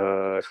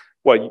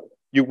well,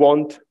 you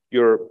want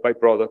your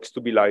byproducts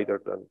to be lighter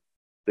than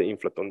the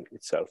inflaton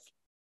itself.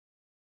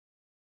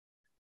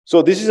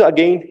 So this is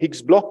again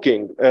Higgs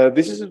blocking.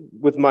 This is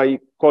with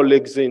my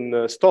colleagues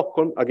in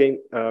Stockholm,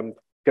 again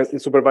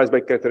supervised by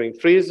Catherine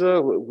Fries,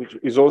 which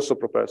is also a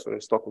professor in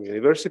Stockholm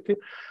University,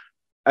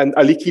 and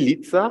Aliki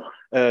Litza.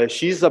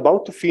 She's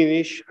about to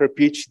finish her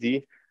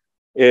PhD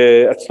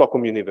at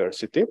Stockholm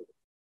University.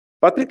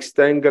 Patrick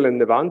Stengel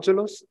and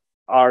Evangelos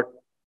are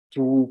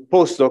two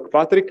postdoc.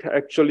 Patrick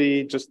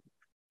actually just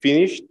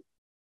finished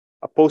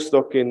a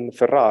postdoc in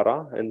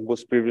Ferrara and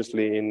was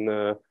previously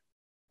in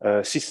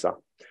Sissa.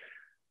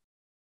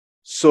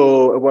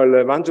 So, well,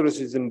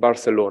 Evangelos is in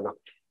Barcelona.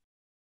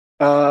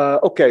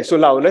 Okay, so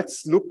now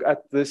let's look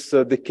at this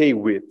decay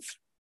width.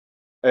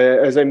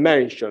 As I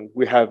mentioned,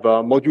 we have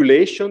a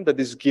modulation that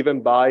is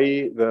given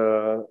by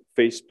the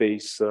phase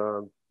space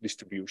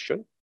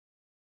distribution.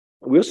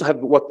 We also have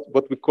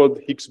what we call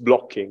Higgs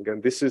blocking,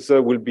 and this is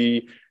will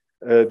be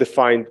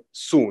defined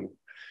soon.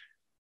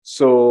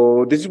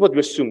 So this is what we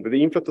assume, that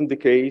the inflaton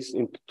decays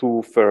into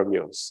two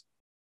fermions.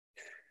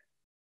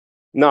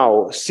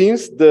 Now,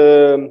 since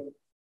the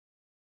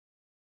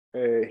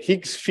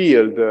Higgs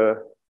field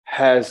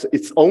has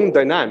its own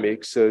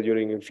dynamics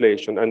during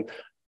inflation, and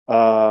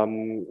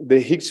the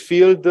Higgs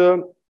field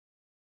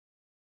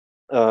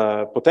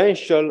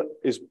potential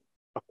is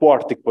a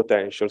quartic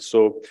potential.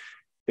 So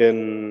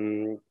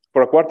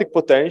for a quartic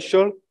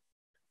potential,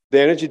 the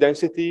energy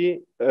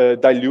density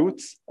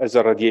dilutes as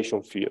a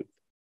radiation field.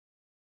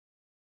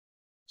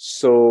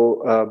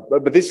 So,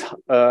 but this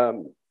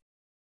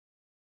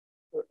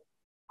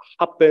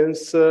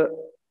happens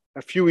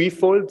a few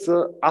E-folds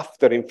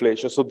after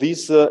inflation. So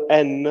this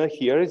N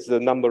here is the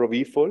number of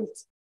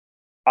E-folds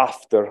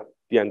after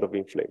the end of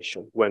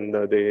inflation, when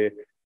the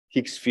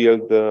Higgs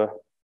field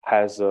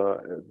has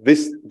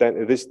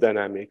this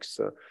dynamics.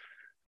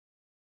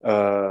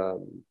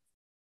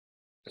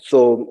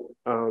 So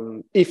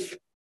if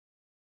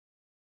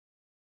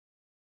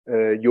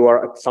you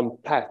are at some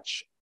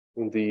patch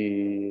in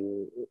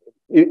the,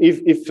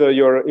 if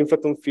your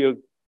inflaton field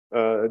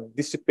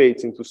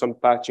dissipates into some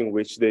patch in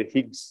which the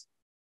Higgs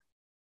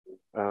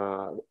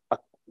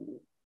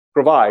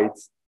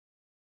provides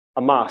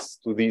a mass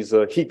to this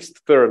Higgs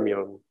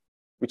fermion,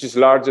 which is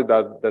larger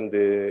than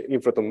the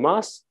inflaton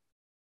mass,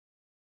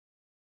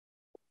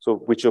 so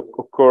which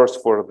occurs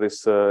for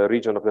this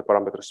region of the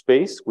parameter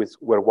space,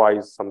 where Y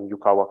is some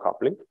Yukawa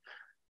coupling.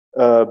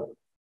 The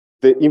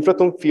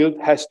inflaton field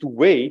has to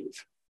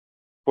wait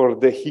for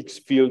the Higgs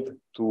field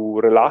to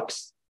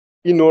relax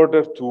in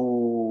order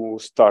to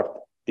start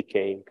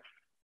decaying.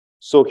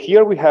 So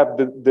here we have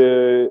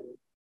the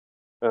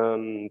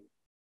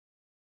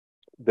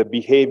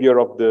behavior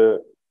of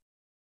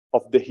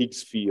the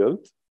Higgs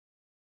field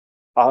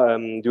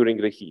during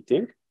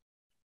reheating.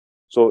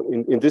 So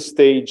in this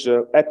stage,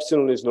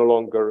 epsilon is no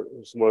longer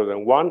smaller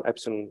than 1.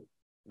 Epsilon,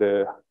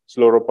 the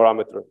slow roll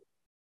parameter,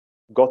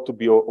 got to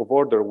be of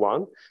order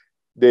 1.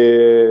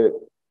 The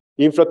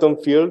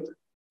inflaton field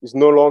is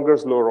no longer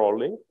slow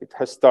rolling. It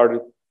has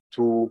started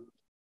to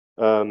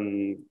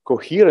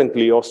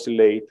coherently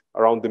oscillate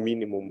around the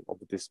minimum of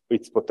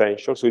its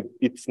potential. So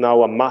it's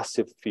now a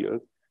massive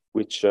field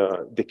which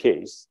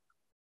decays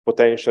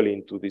potentially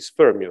into these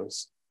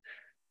fermions.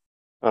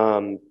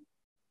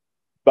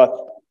 But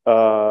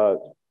the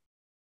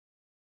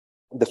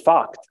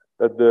fact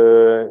that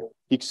the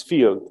Higgs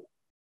field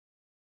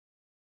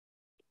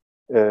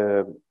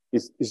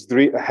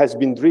has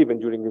been driven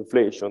during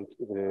inflation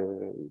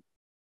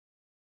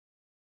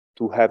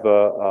to have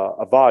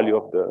a value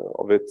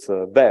of its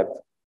VEV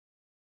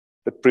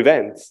that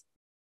prevents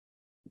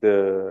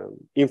the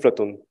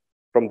inflaton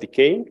from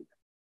decaying,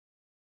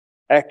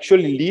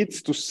 actually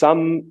leads to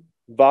some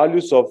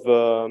values of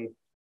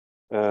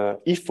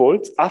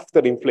E-folds after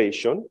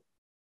inflation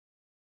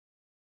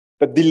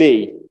that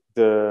delay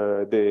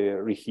the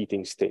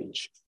reheating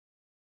stage.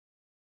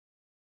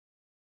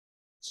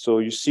 So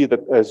you see that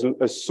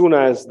as soon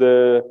as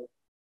the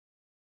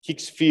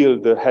Higgs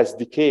field has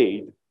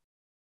decayed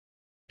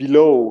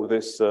below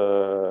this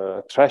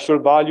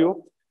threshold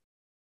value,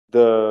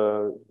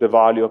 the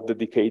value of the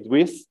decayed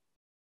width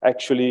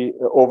actually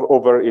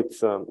over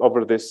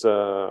this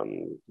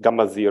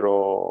gamma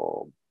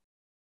zero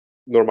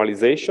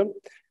normalization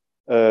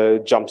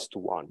jumps to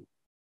 1.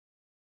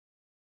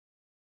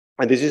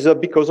 And this is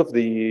because of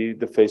the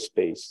phase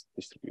space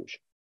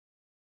distribution.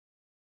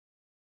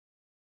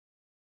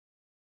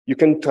 You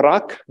can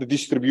track the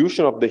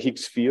distribution of the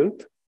Higgs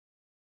field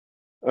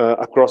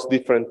across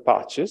different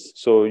patches.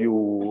 So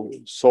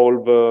you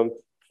solve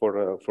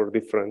for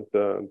different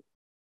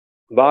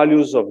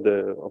values of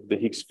the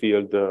Higgs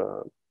field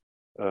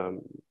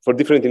for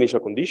different initial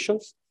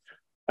conditions,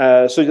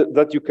 so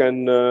that you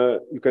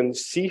can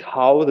see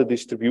how the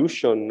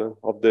distribution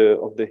of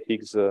the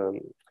Higgs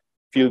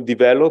field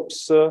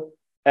develops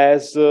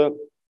as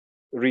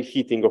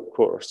reheating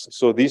occurs.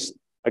 So these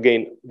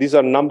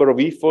are number of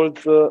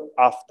E-folds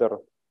after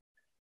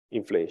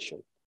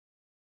inflation.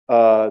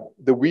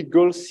 The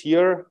wiggles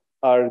here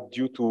are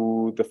due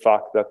to the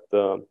fact that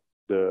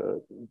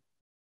the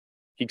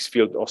Higgs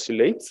field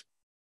oscillates.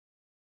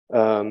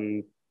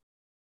 And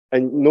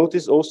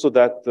notice also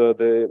that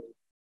the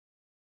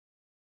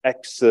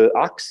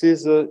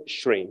x-axis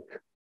shrink.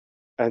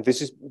 And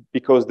this is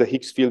because the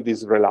Higgs field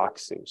is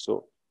relaxing.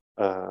 So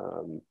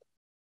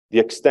the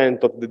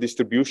extent of the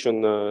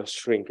distribution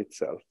shrink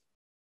itself.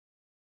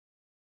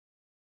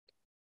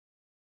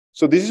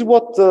 So this is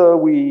what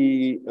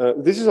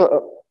this is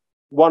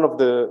one of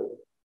the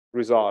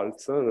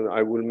results. And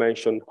I will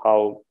mention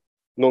how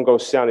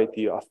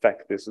non-Gaussianity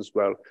affects this as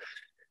well.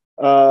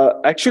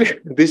 Actually,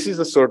 this is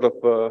a sort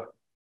of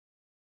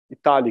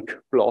italic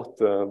plot,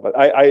 but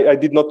I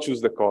did not choose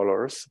the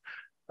colors.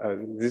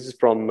 This is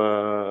from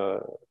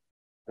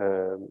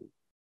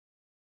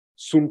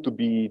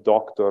soon-to-be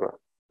Dr.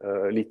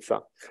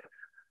 Lizza.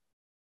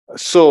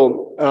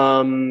 So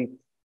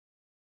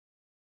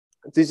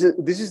this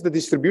is the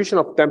distribution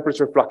of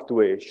temperature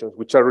fluctuations,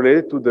 which are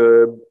related to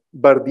the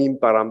Bardeen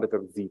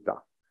parameter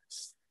zeta.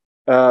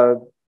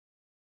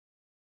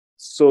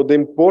 So the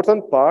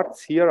important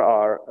parts here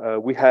are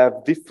we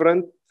have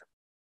different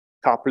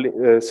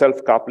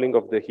self-coupling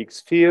of the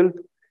Higgs field,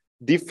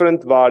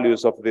 different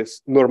values of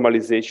this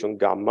normalization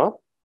gamma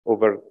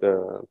over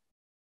the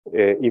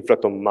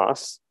inflaton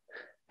mass,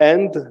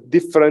 and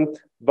different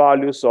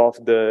values of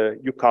the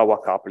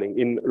Yukawa coupling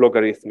in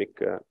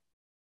logarithmic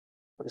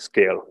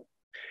scale.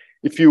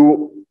 If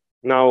you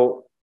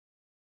now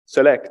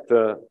select,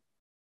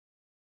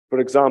 for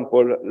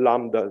example,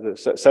 lambda, the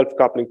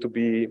self-coupling to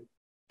be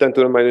 10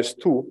 to the minus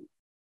 2,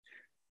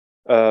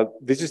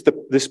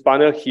 this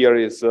panel here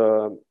is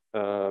the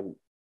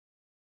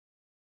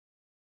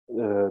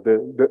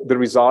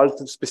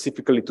result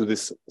specifically to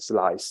this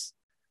slice.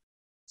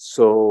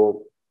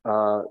 So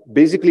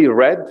basically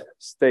red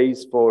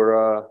stays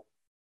for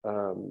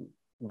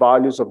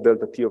values of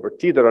delta t over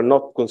t that are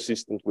not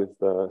consistent with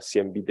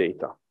CMB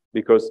data,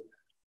 because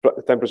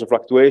temperature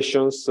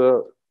fluctuations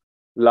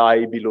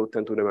lie below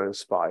 10 to the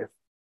minus 5.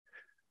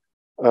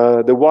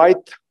 The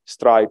white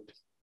stripe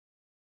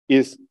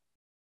is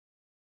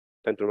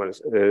 10 to the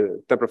minus,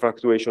 temperature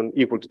fluctuation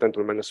equal to 10 to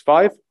the minus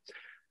 5,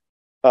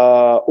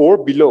 or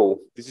below.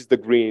 This is the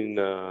green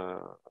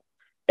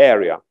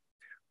area.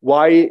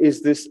 Why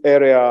is this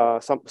area,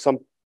 some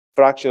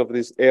fraction of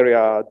this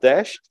area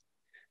dashed?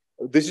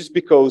 This is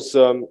because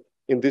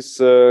in this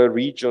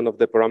region of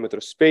the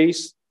parameter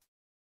space,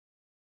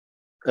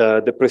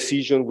 the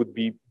precision would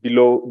be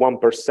below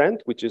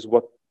 1%, which is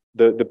what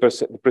the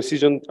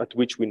precision at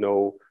which we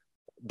know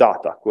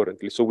data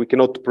currently. So we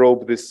cannot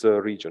probe this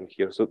region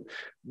here. So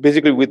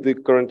basically with the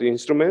current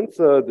instruments,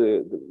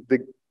 the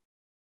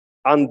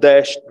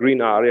undashed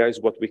green area is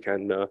what we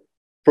can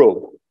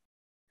probe.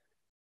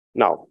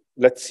 Now,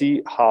 let's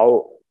see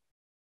how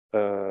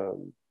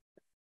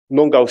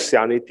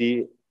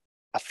non-Gaussianity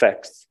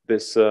affects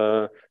this,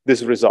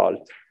 this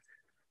result.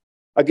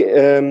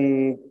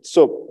 Again,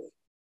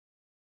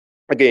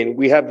 again,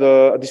 we have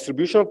a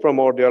distribution of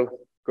primordial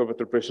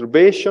curvature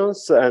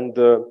perturbations, and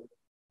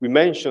we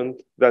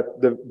mentioned that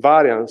the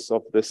variance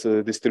of this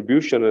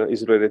distribution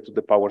is related to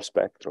the power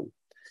spectrum.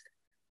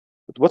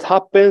 But what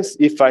happens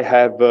if I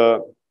have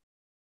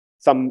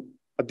some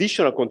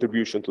additional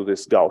contribution to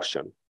this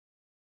Gaussian?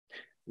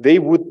 They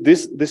would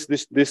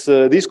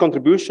this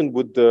contribution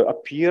would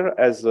appear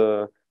as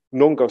a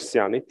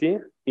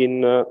non-Gaussianity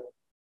in the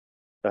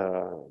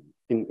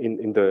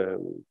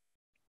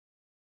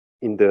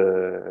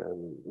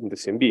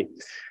CMB.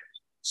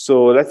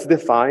 So let's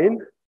define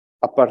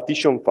a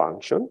partition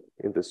function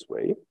in this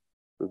way.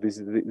 So this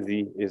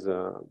is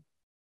a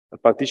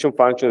partition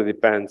function that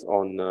depends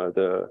on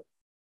the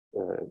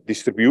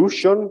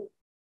distribution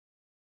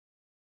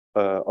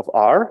of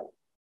R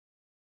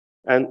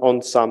and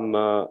on some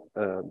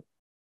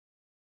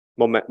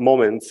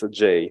moments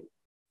J.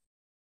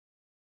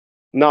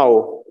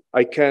 Now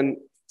I can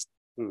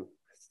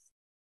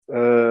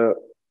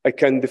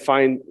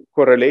define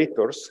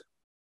correlators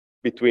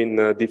between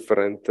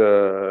different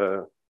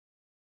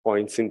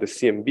points in the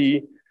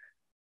CMB,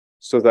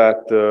 so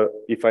that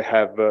if I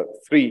have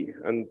 3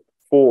 and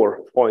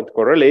 4 point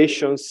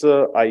correlations,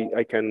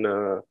 I can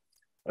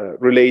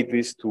relate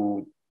this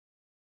to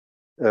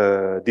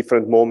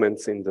different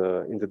moments in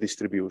the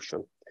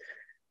distribution.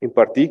 In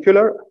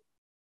particular,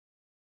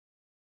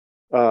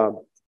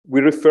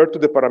 we refer to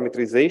the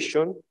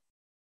parametrization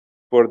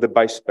for the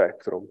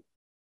bispectrum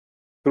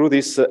through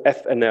this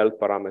FNL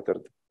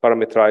parameter,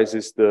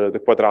 parameterizes the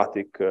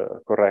quadratic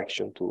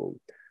correction to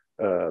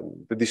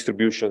the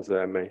distributions that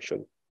I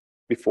mentioned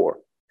before.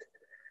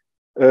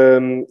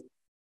 In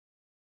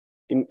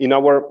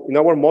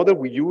our model,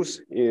 we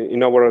use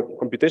in our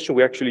computation,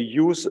 we actually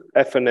use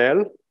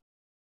FNL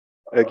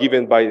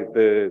given by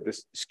the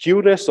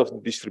skewness of the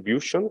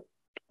distribution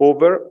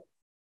over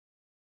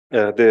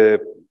the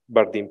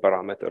Bardeen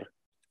parameter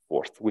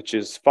fourth, which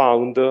is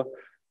found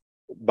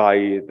by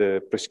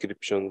the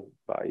prescription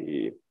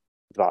by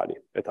Vali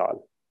et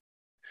al.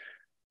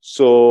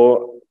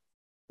 So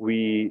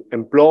we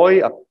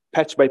employ a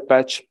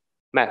patch-by-patch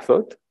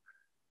method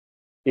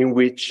in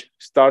which,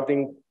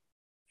 starting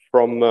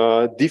from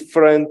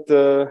different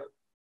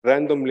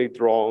randomly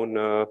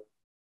drawn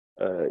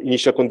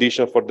initial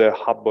condition for the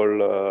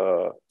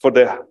Hubble, for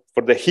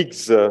the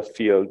Higgs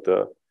field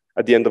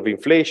at the end of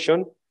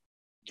inflation,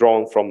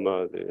 drawn from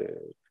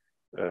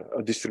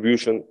a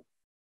distribution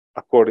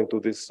according to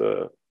this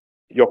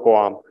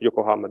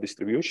Yokohama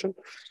distribution.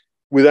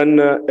 We then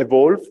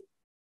evolve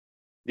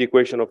the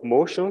equation of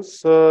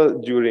motions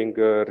during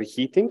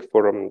reheating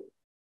for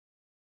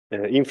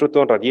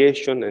inflaton,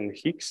 radiation, and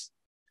Higgs.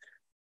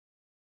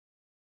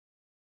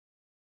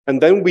 And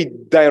then we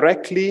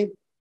directly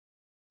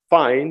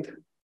find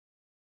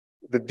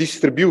the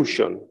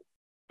distribution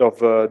of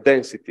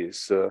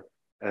densities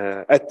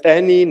at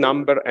any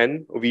number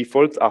n of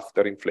e-folds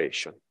after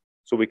inflation.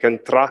 So we can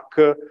track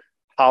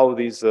how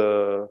these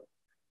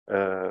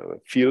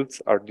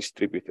fields are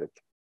distributed.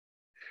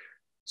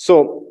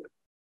 So,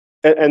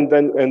 and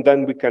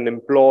then we can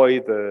employ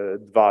the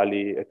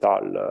Vali et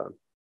al.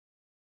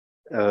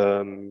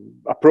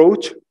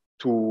 Approach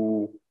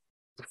to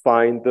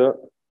find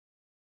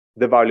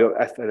the value of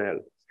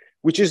FNL,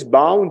 which is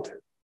bound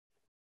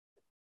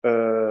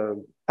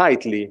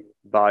tightly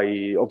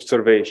by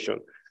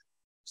observation.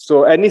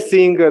 So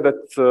anything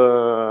that's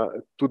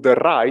to the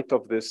right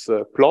of this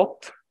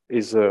plot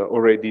is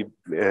already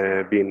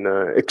been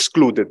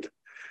excluded.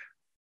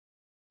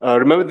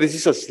 Remember, this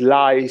is a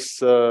slice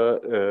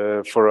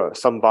for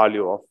some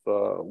value of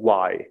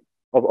y,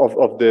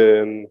 of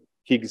the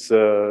Higgs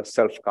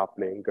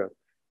self-coupling.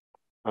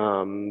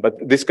 But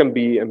this can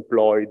be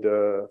employed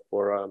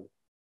for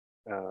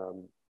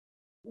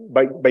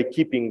by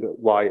keeping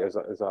y as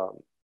a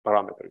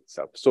parameter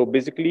itself. So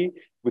basically,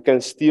 we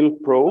can still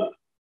probe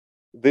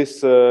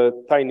this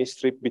tiny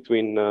strip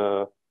between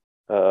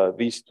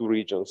these two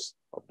regions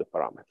of the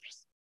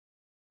parameters.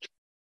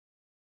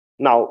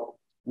 Now,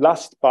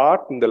 last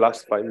part in the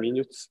last 5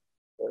 minutes,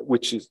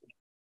 which is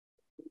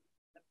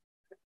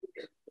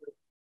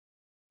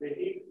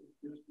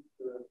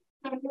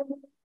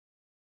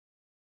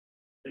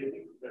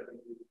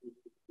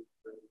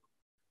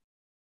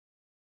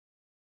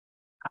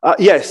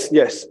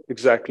yes,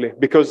 exactly.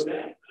 Because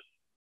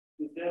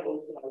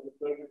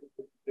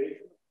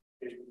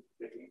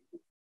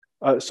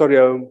sorry,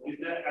 oh,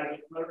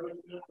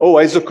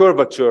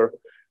 isocurvature.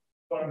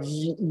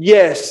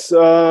 Yes,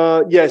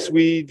 yes,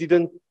 we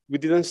didn't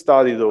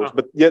study those,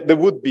 but yeah, there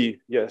would be.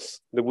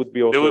 Yes, there would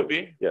be also. There would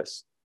be.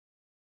 Yes.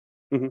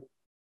 Mm-hmm.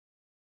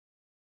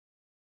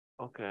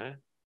 Okay.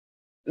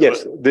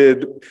 Yes, there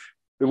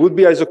would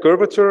be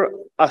isocurvature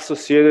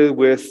associated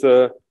with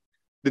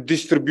the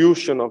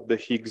distribution of the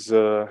Higgs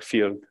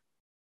field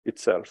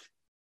itself.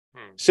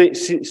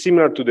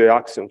 Similar to the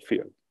Axion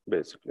field,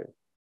 basically.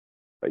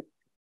 Like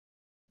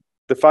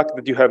the fact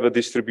that you have a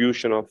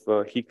distribution of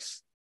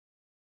Higgs.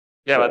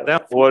 Yeah, but then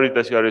worried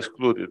that you are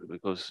excluded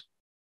because.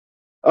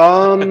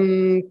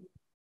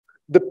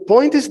 The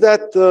point is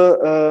that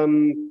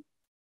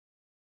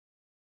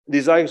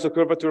these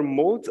isocurvature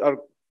modes are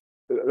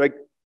like,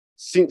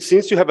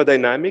 since you have a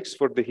dynamics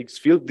for the Higgs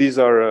field, these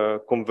are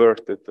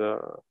converted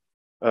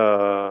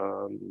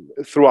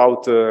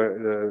throughout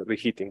the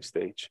reheating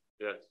stage.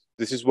 Yes.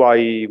 This is why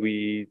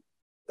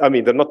I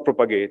mean, they're not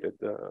propagated.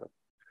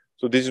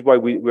 So this is why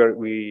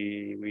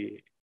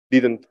we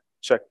didn't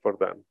check for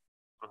them.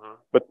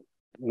 But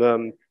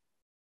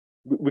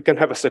we can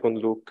have a second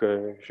look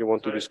if you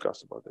want to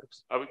discuss about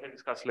this. We can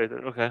discuss later.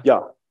 Okay.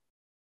 Yeah.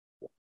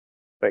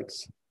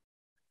 Thanks.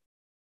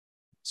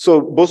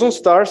 So boson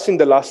stars in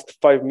the last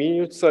 5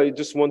 minutes, I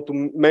just want to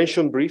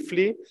mention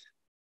briefly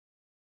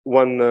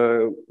one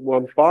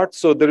part.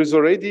 So there is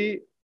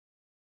already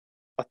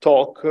a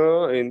talk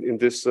in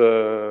this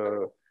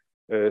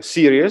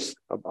series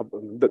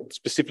that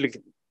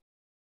specifically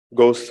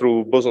goes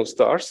through boson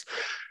stars.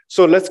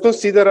 So let's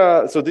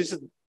consider, so this is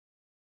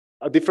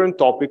a different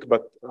topic,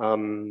 but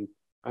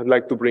I'd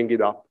like to bring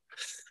it up.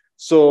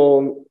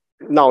 So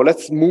now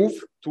let's move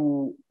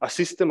to a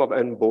system of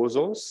n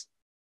bosons,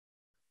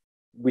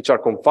 which are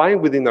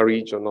confined within a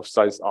region of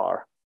size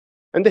R.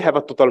 And they have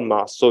a total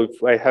mass. So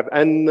if I have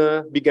n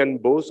big N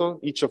boson,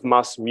 each of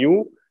mass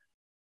mu,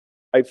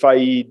 if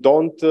I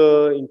don't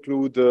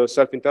include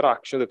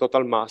self-interaction, the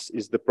total mass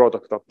is the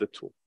product of the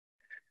two.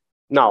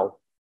 Now,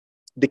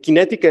 the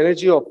kinetic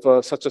energy of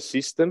such a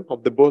system,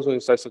 of the boson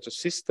inside such a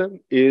system,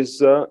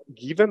 is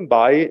given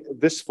by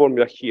this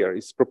formula here.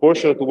 It's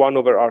proportional to 1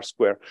 over R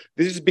squared.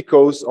 This is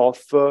because of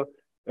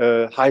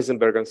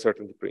Heisenberg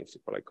uncertainty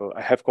principle.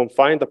 I have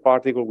confined a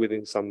particle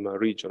within some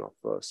region of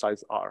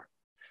size R.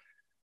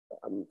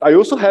 I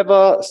also have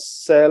a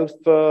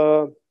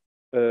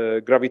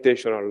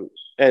self-gravitational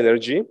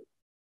energy.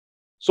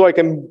 So I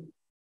can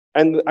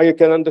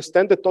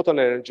understand the total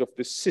energy of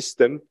this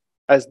system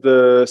as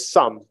the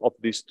sum of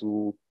these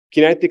two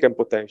kinetic and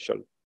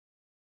potential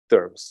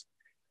terms.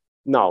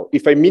 Now,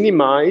 if I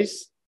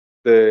minimize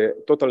the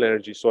total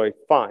energy, so I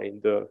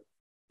find the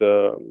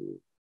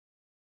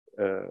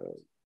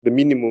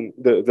minimum,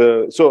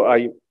 so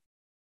I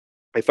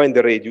find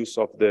the radius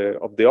of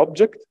the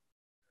object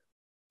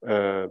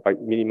by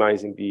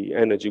minimizing the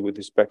energy with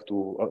respect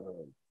to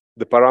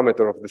the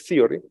parameter of the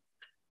theory.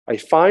 I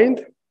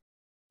find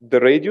the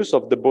radius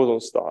of the boson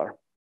star,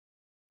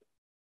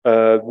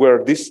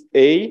 where this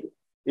A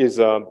is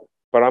a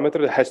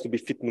parameter that has to be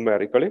fit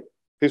numerically.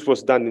 This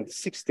was done in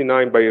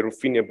 '69 by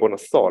Ruffini and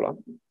Bonazzola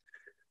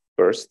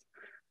first.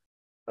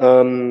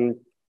 And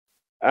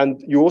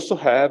you also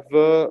have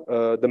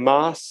the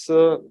mass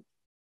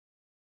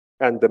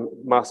and the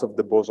mass of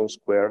the boson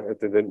square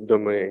at the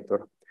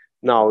denominator.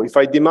 Now, if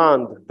I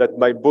demand that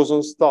my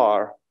boson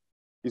star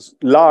is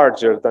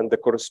larger than the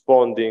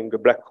corresponding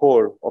black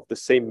hole of the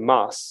same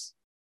mass,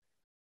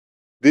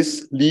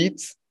 this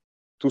leads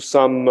to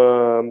some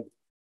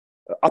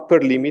upper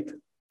limit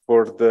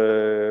for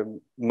the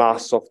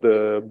mass of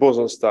the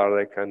boson star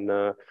that I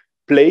can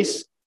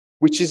place,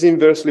 which is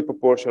inversely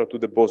proportional to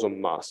the boson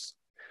mass.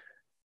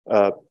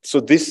 So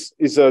this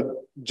is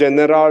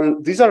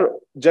these are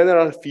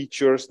general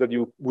features that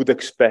you would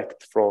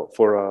expect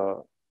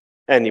for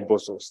any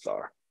boson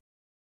star.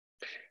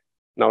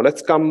 Now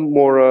let's come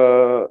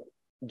more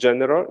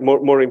general,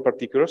 more in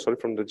particular, sorry,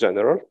 from the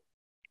general.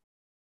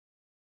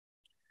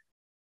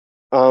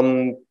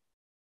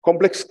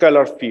 Complex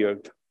scalar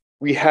field.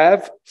 We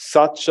have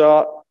such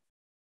a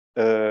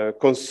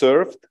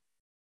conserved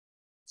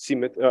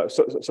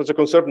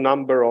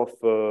number of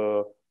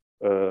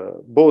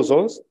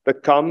bosons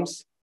that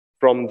comes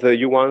from the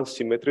U1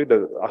 symmetry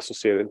that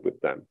associated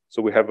with them.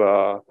 So we have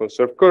a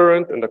conserved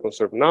current and a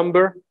conserved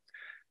number.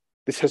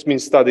 This has been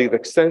studied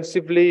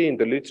extensively in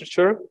the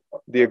literature.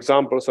 The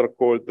examples are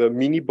called the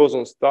mini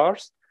boson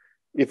stars.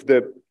 If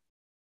the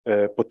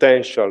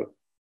potential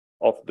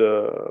of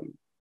the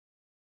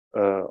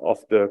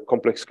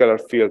complex scalar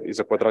field is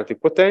a quadratic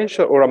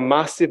potential, or a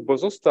massive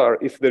boson star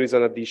if there is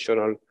an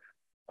additional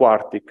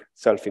quartic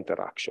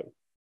self-interaction.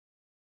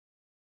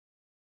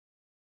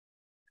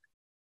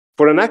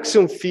 For an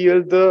axion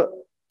field,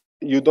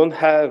 you don't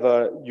have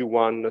a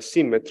U1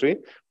 symmetry,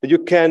 but you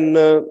can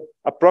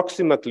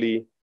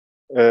approximately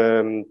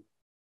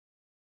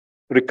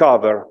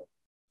recover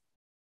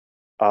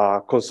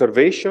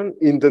conservation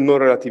in the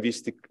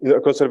non-relativistic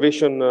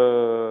conservation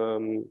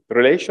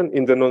relation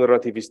in the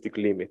non-relativistic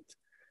limit.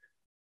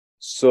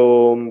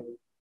 So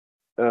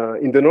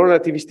in the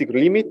non-relativistic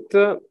limit,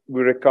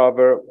 we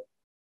recover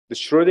the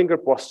Schrödinger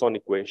Poisson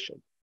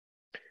equation.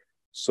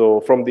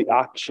 So from the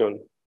action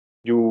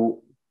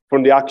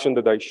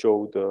that I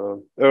showed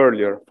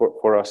earlier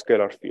for a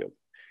scalar field,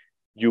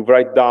 you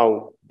write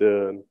down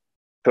the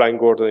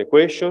Klein-Gordon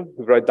equation,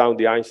 you write down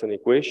the Einstein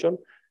equation.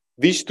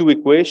 These two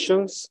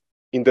equations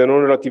in the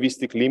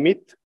non-relativistic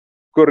limit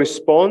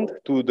correspond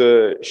to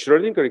the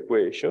Schrödinger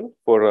equation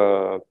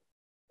for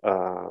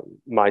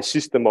my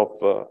system of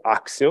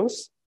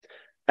axions,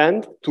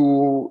 and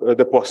to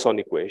the Poisson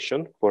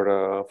equation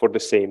for the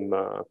same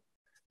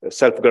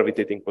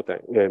self-gravitating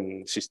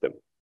system,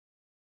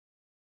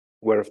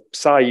 where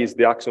psi is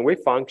the axion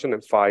wave function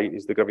and phi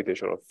is the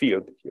gravitational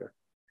field here.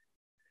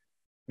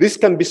 This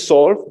can be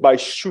solved by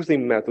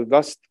shooting method.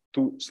 Last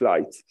 2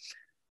 slides.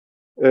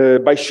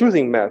 By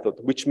shooting method,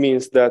 which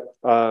means that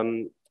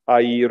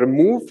I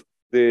remove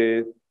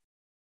the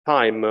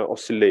time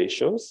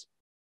oscillations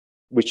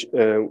which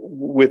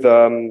with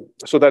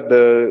so that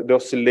the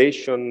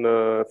oscillation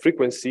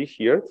frequency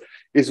here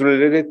is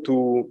related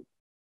to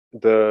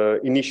the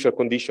initial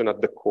condition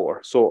at the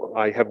core. So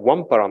I have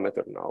one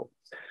parameter now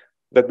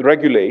that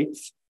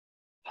regulates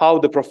how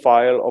the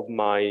profile of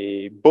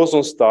my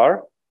boson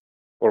star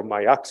or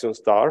my axion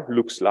star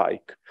looks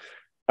like.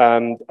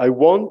 And I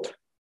want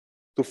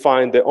to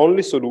find the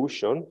only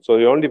solution, so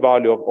the only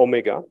value of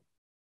omega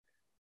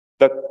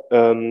that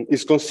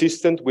is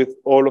consistent with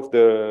all of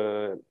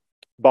the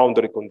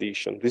boundary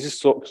condition. This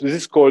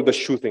is called the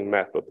shooting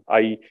method.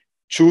 I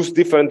choose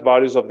different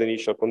values of the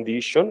initial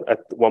condition at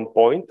one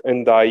point,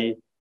 and I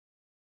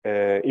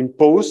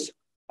impose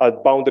a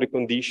boundary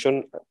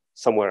condition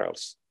somewhere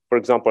else, for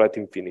example, at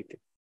infinity.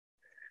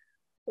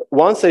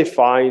 Once I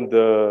find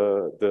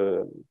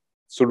the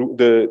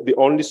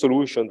only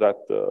solution that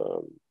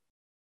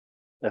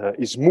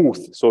is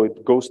smooth, so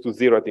it goes to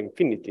 0 at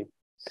infinity,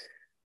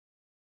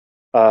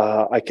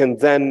 I can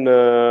then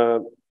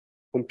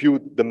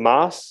compute the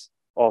mass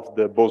of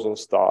the boson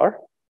star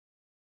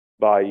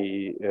by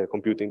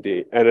computing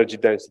the energy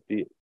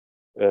density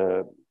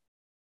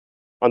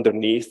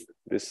underneath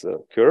this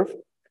curve.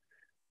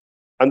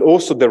 And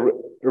also the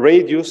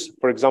radius,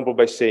 for example,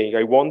 by saying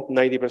I want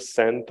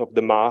 90% of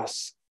the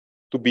mass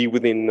to be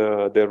within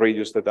the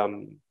radius that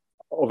I'm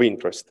of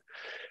interest.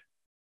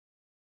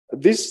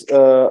 This,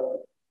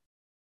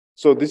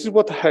 so this is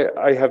what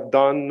I have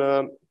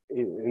done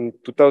in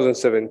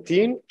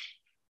 2017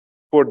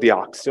 for the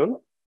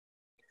Axion.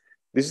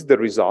 This is the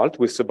result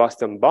with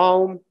Sebastian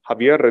Baum,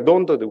 Javier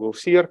Redondo, de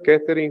Gaussier,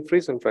 Catherine,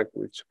 Fries, and Frank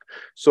Wilczek.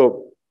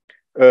 So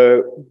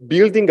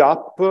building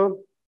up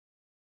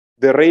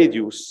the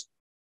radius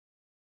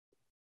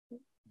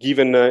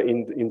given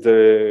in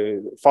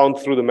the found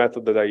through the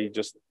method that I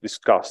just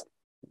discussed,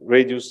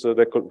 radius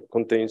that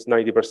contains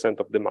 90%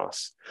 of the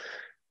mass.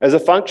 As a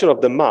function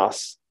of the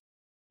mass,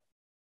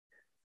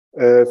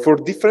 for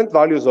different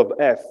values of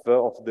f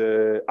of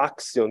the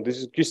axion, this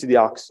is QCD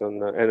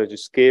axion energy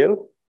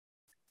scale,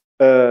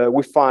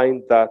 we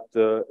find that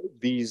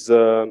these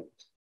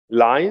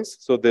lines,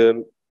 so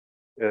the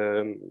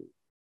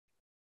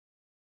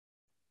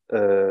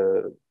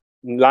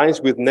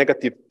lines with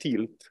negative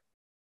tilt,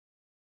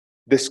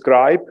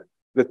 describe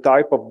the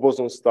type of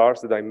boson stars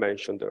that I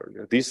mentioned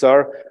earlier. These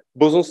are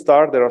boson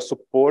stars that are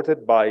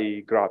supported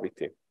by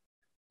gravity.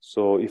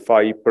 So if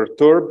I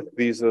perturb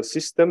this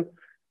system,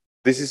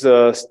 this is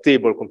a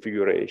stable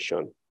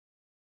configuration.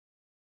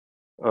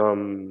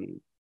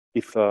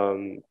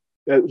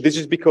 This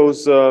is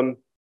because, well,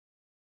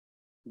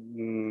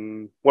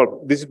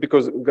 this is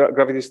because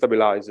gravity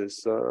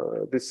stabilizes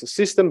this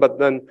system, but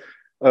then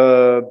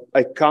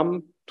I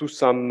come to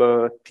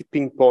some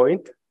tipping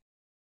point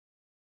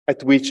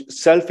at which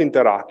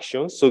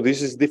self-interactions, so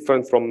this is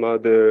different from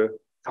the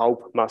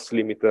Kaup mass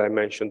limit that I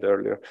mentioned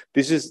earlier.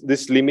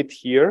 This limit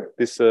here,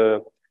 this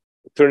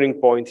turning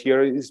point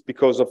here is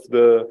because of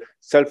the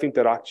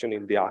self-interaction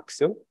in the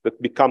axion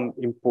that become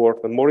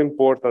important, more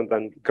important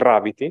than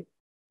gravity,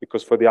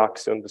 because for the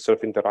axion, the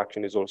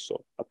self-interaction is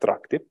also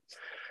attractive.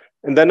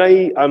 And then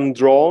I am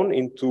drawn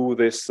into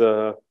this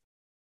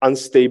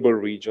unstable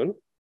region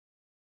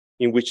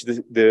in which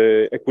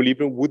the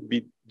equilibrium would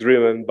be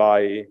driven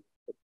by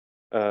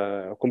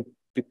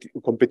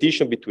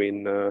competition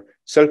between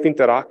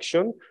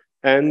self-interaction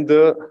and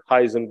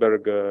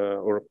Heisenberg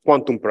or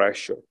quantum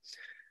pressure.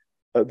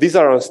 These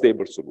are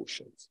unstable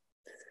solutions.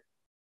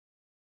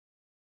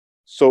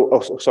 So,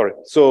 sorry.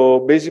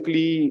 So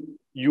basically,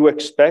 you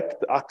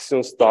expect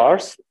axion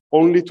stars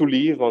only to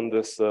live on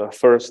this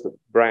first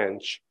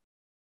branch.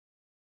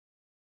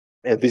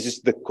 And this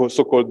is the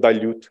so-called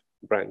dilute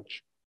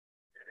branch.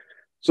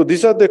 So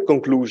these are the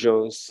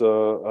conclusions.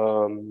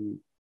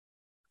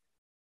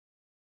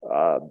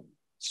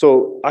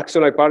 So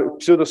axion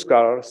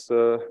pseudoscalars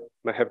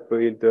may have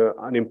played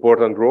an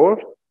important role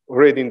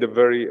already in the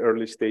very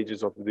early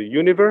stages of the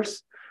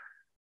universe.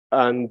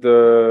 And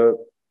both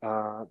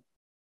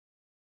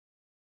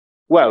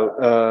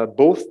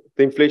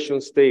the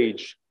inflation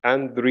stage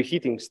and the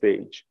reheating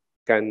stage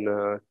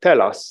can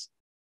tell us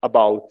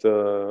about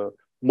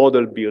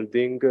model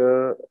building.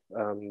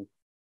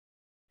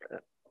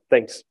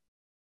 Thanks.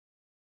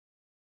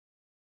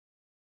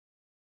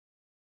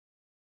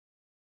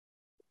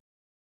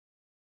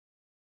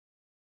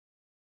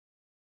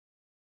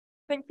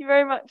 Thank you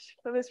very much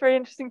for this very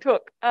interesting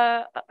talk.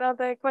 Are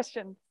there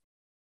questions?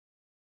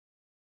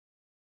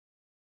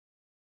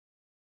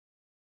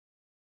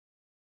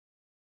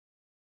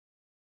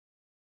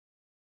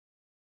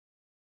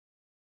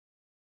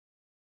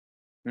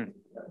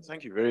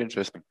 Thank you, very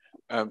interesting.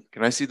 Can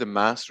I see the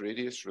mass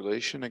radius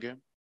relation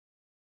again?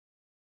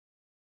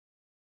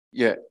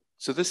 Yeah,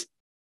 so this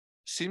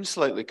seems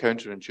slightly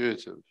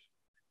counterintuitive.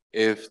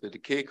 If the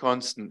decay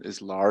constant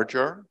is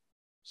larger,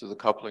 so the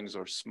couplings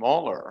are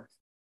smaller,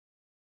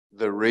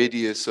 the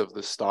radius of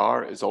the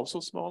star is also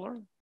smaller?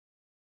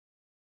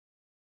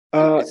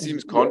 It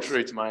seems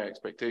contrary to my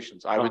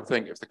expectations. I would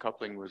think if the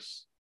coupling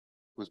was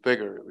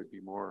bigger, it would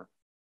be more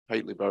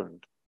tightly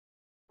bound.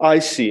 I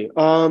see.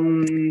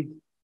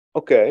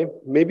 Okay,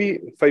 maybe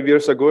 5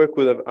 years ago I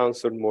could have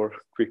answered more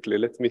quickly.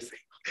 Let me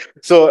think.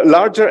 So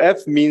larger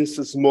F means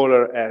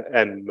smaller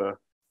M.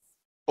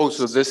 Oh,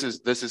 so this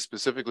is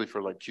specifically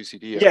for like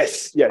QCD.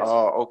 Yes, yes.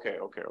 Oh, okay,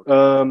 okay,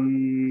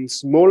 okay.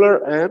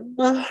 Smaller M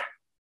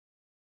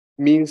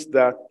means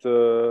that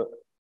the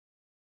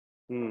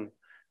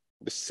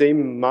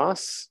same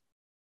mass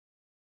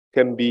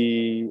can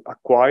be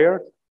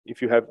acquired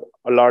if you have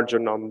a larger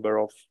number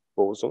of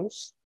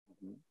bosons.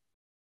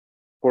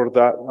 For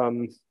that,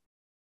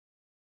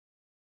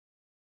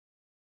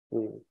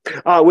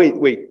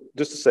 wait,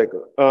 just a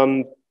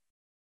second.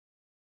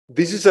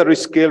 This is a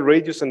rescale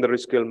radius and the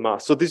rescale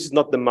mass. So this is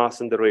not the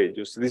mass and the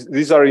radius.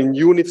 These are in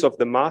units of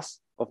the mass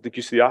of the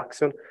QCD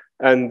axion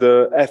and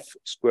the F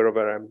square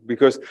over M,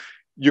 because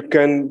you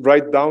can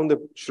write down the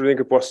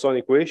Schrödinger-Poisson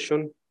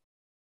equation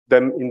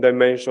them in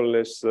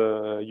dimensionless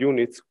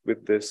units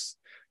with this.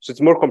 So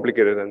it's more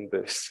complicated than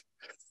this.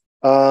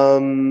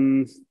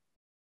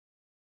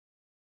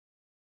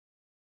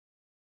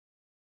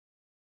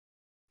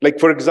 Like,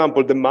 for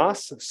example, the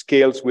mass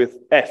scales with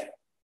F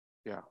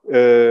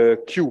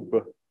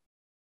cube.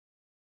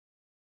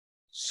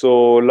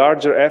 So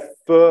larger F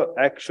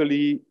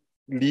actually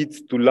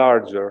leads to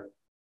larger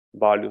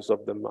values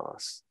of the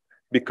mass.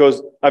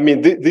 Because, I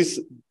mean, this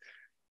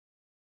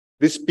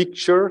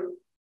picture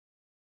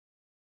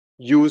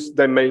use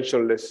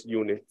dimensionless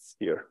units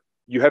here.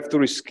 You have to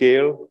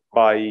rescale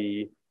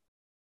by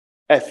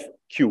F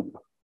cube,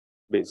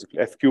 basically,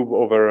 F cube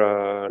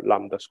over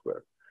lambda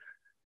square.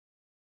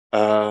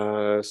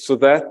 So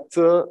that,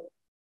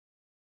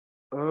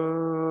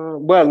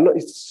 well,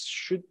 it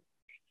should,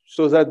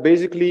 so that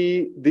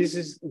basically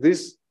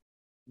this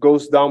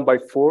goes down by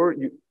 4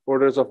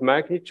 orders of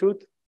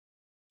magnitude.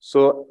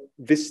 So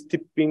this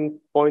tipping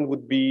point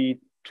would be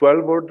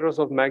 12 orders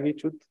of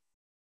magnitude.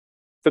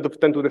 Instead of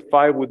 10 to the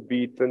 5 would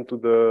be 10 to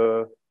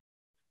the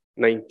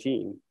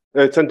 19,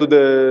 10 to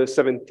the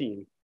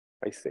 17,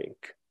 I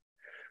think.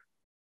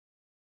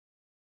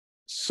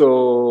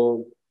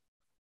 So,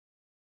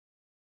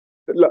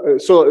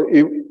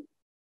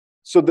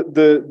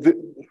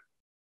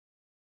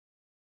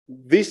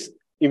 this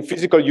in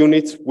physical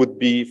units would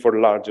be for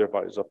larger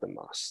values of the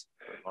mass.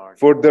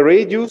 For the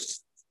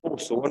radius,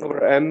 also 1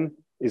 over M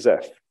is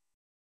F.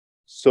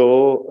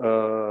 So,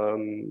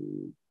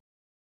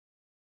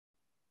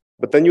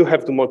 but then you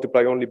have to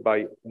multiply only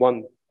by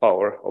 1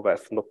 power of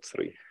F, not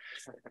 3.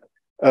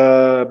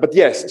 But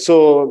yes,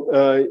 so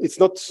it's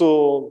not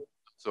so.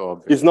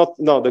 So it's not.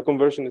 No, the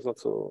conversion is not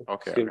so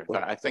simple.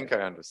 Okay. I think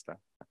I understand.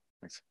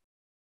 Thanks.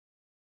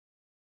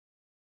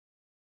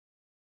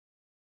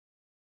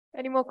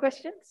 Any more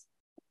questions?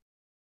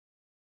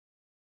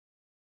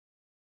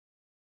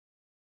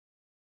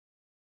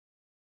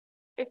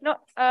 If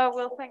not,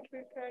 we'll thank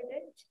you for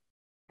again.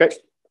 Okay.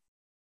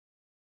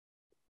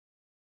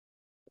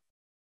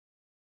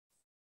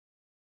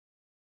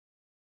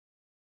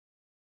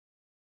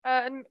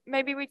 And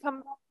maybe we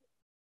come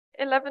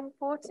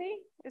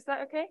 11:40. Is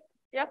that okay?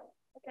 Yeah.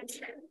 Okay.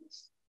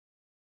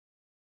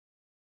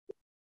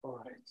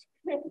 All right.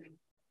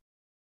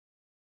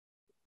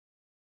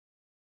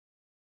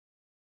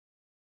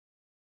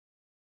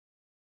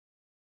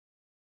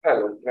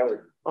 Hello.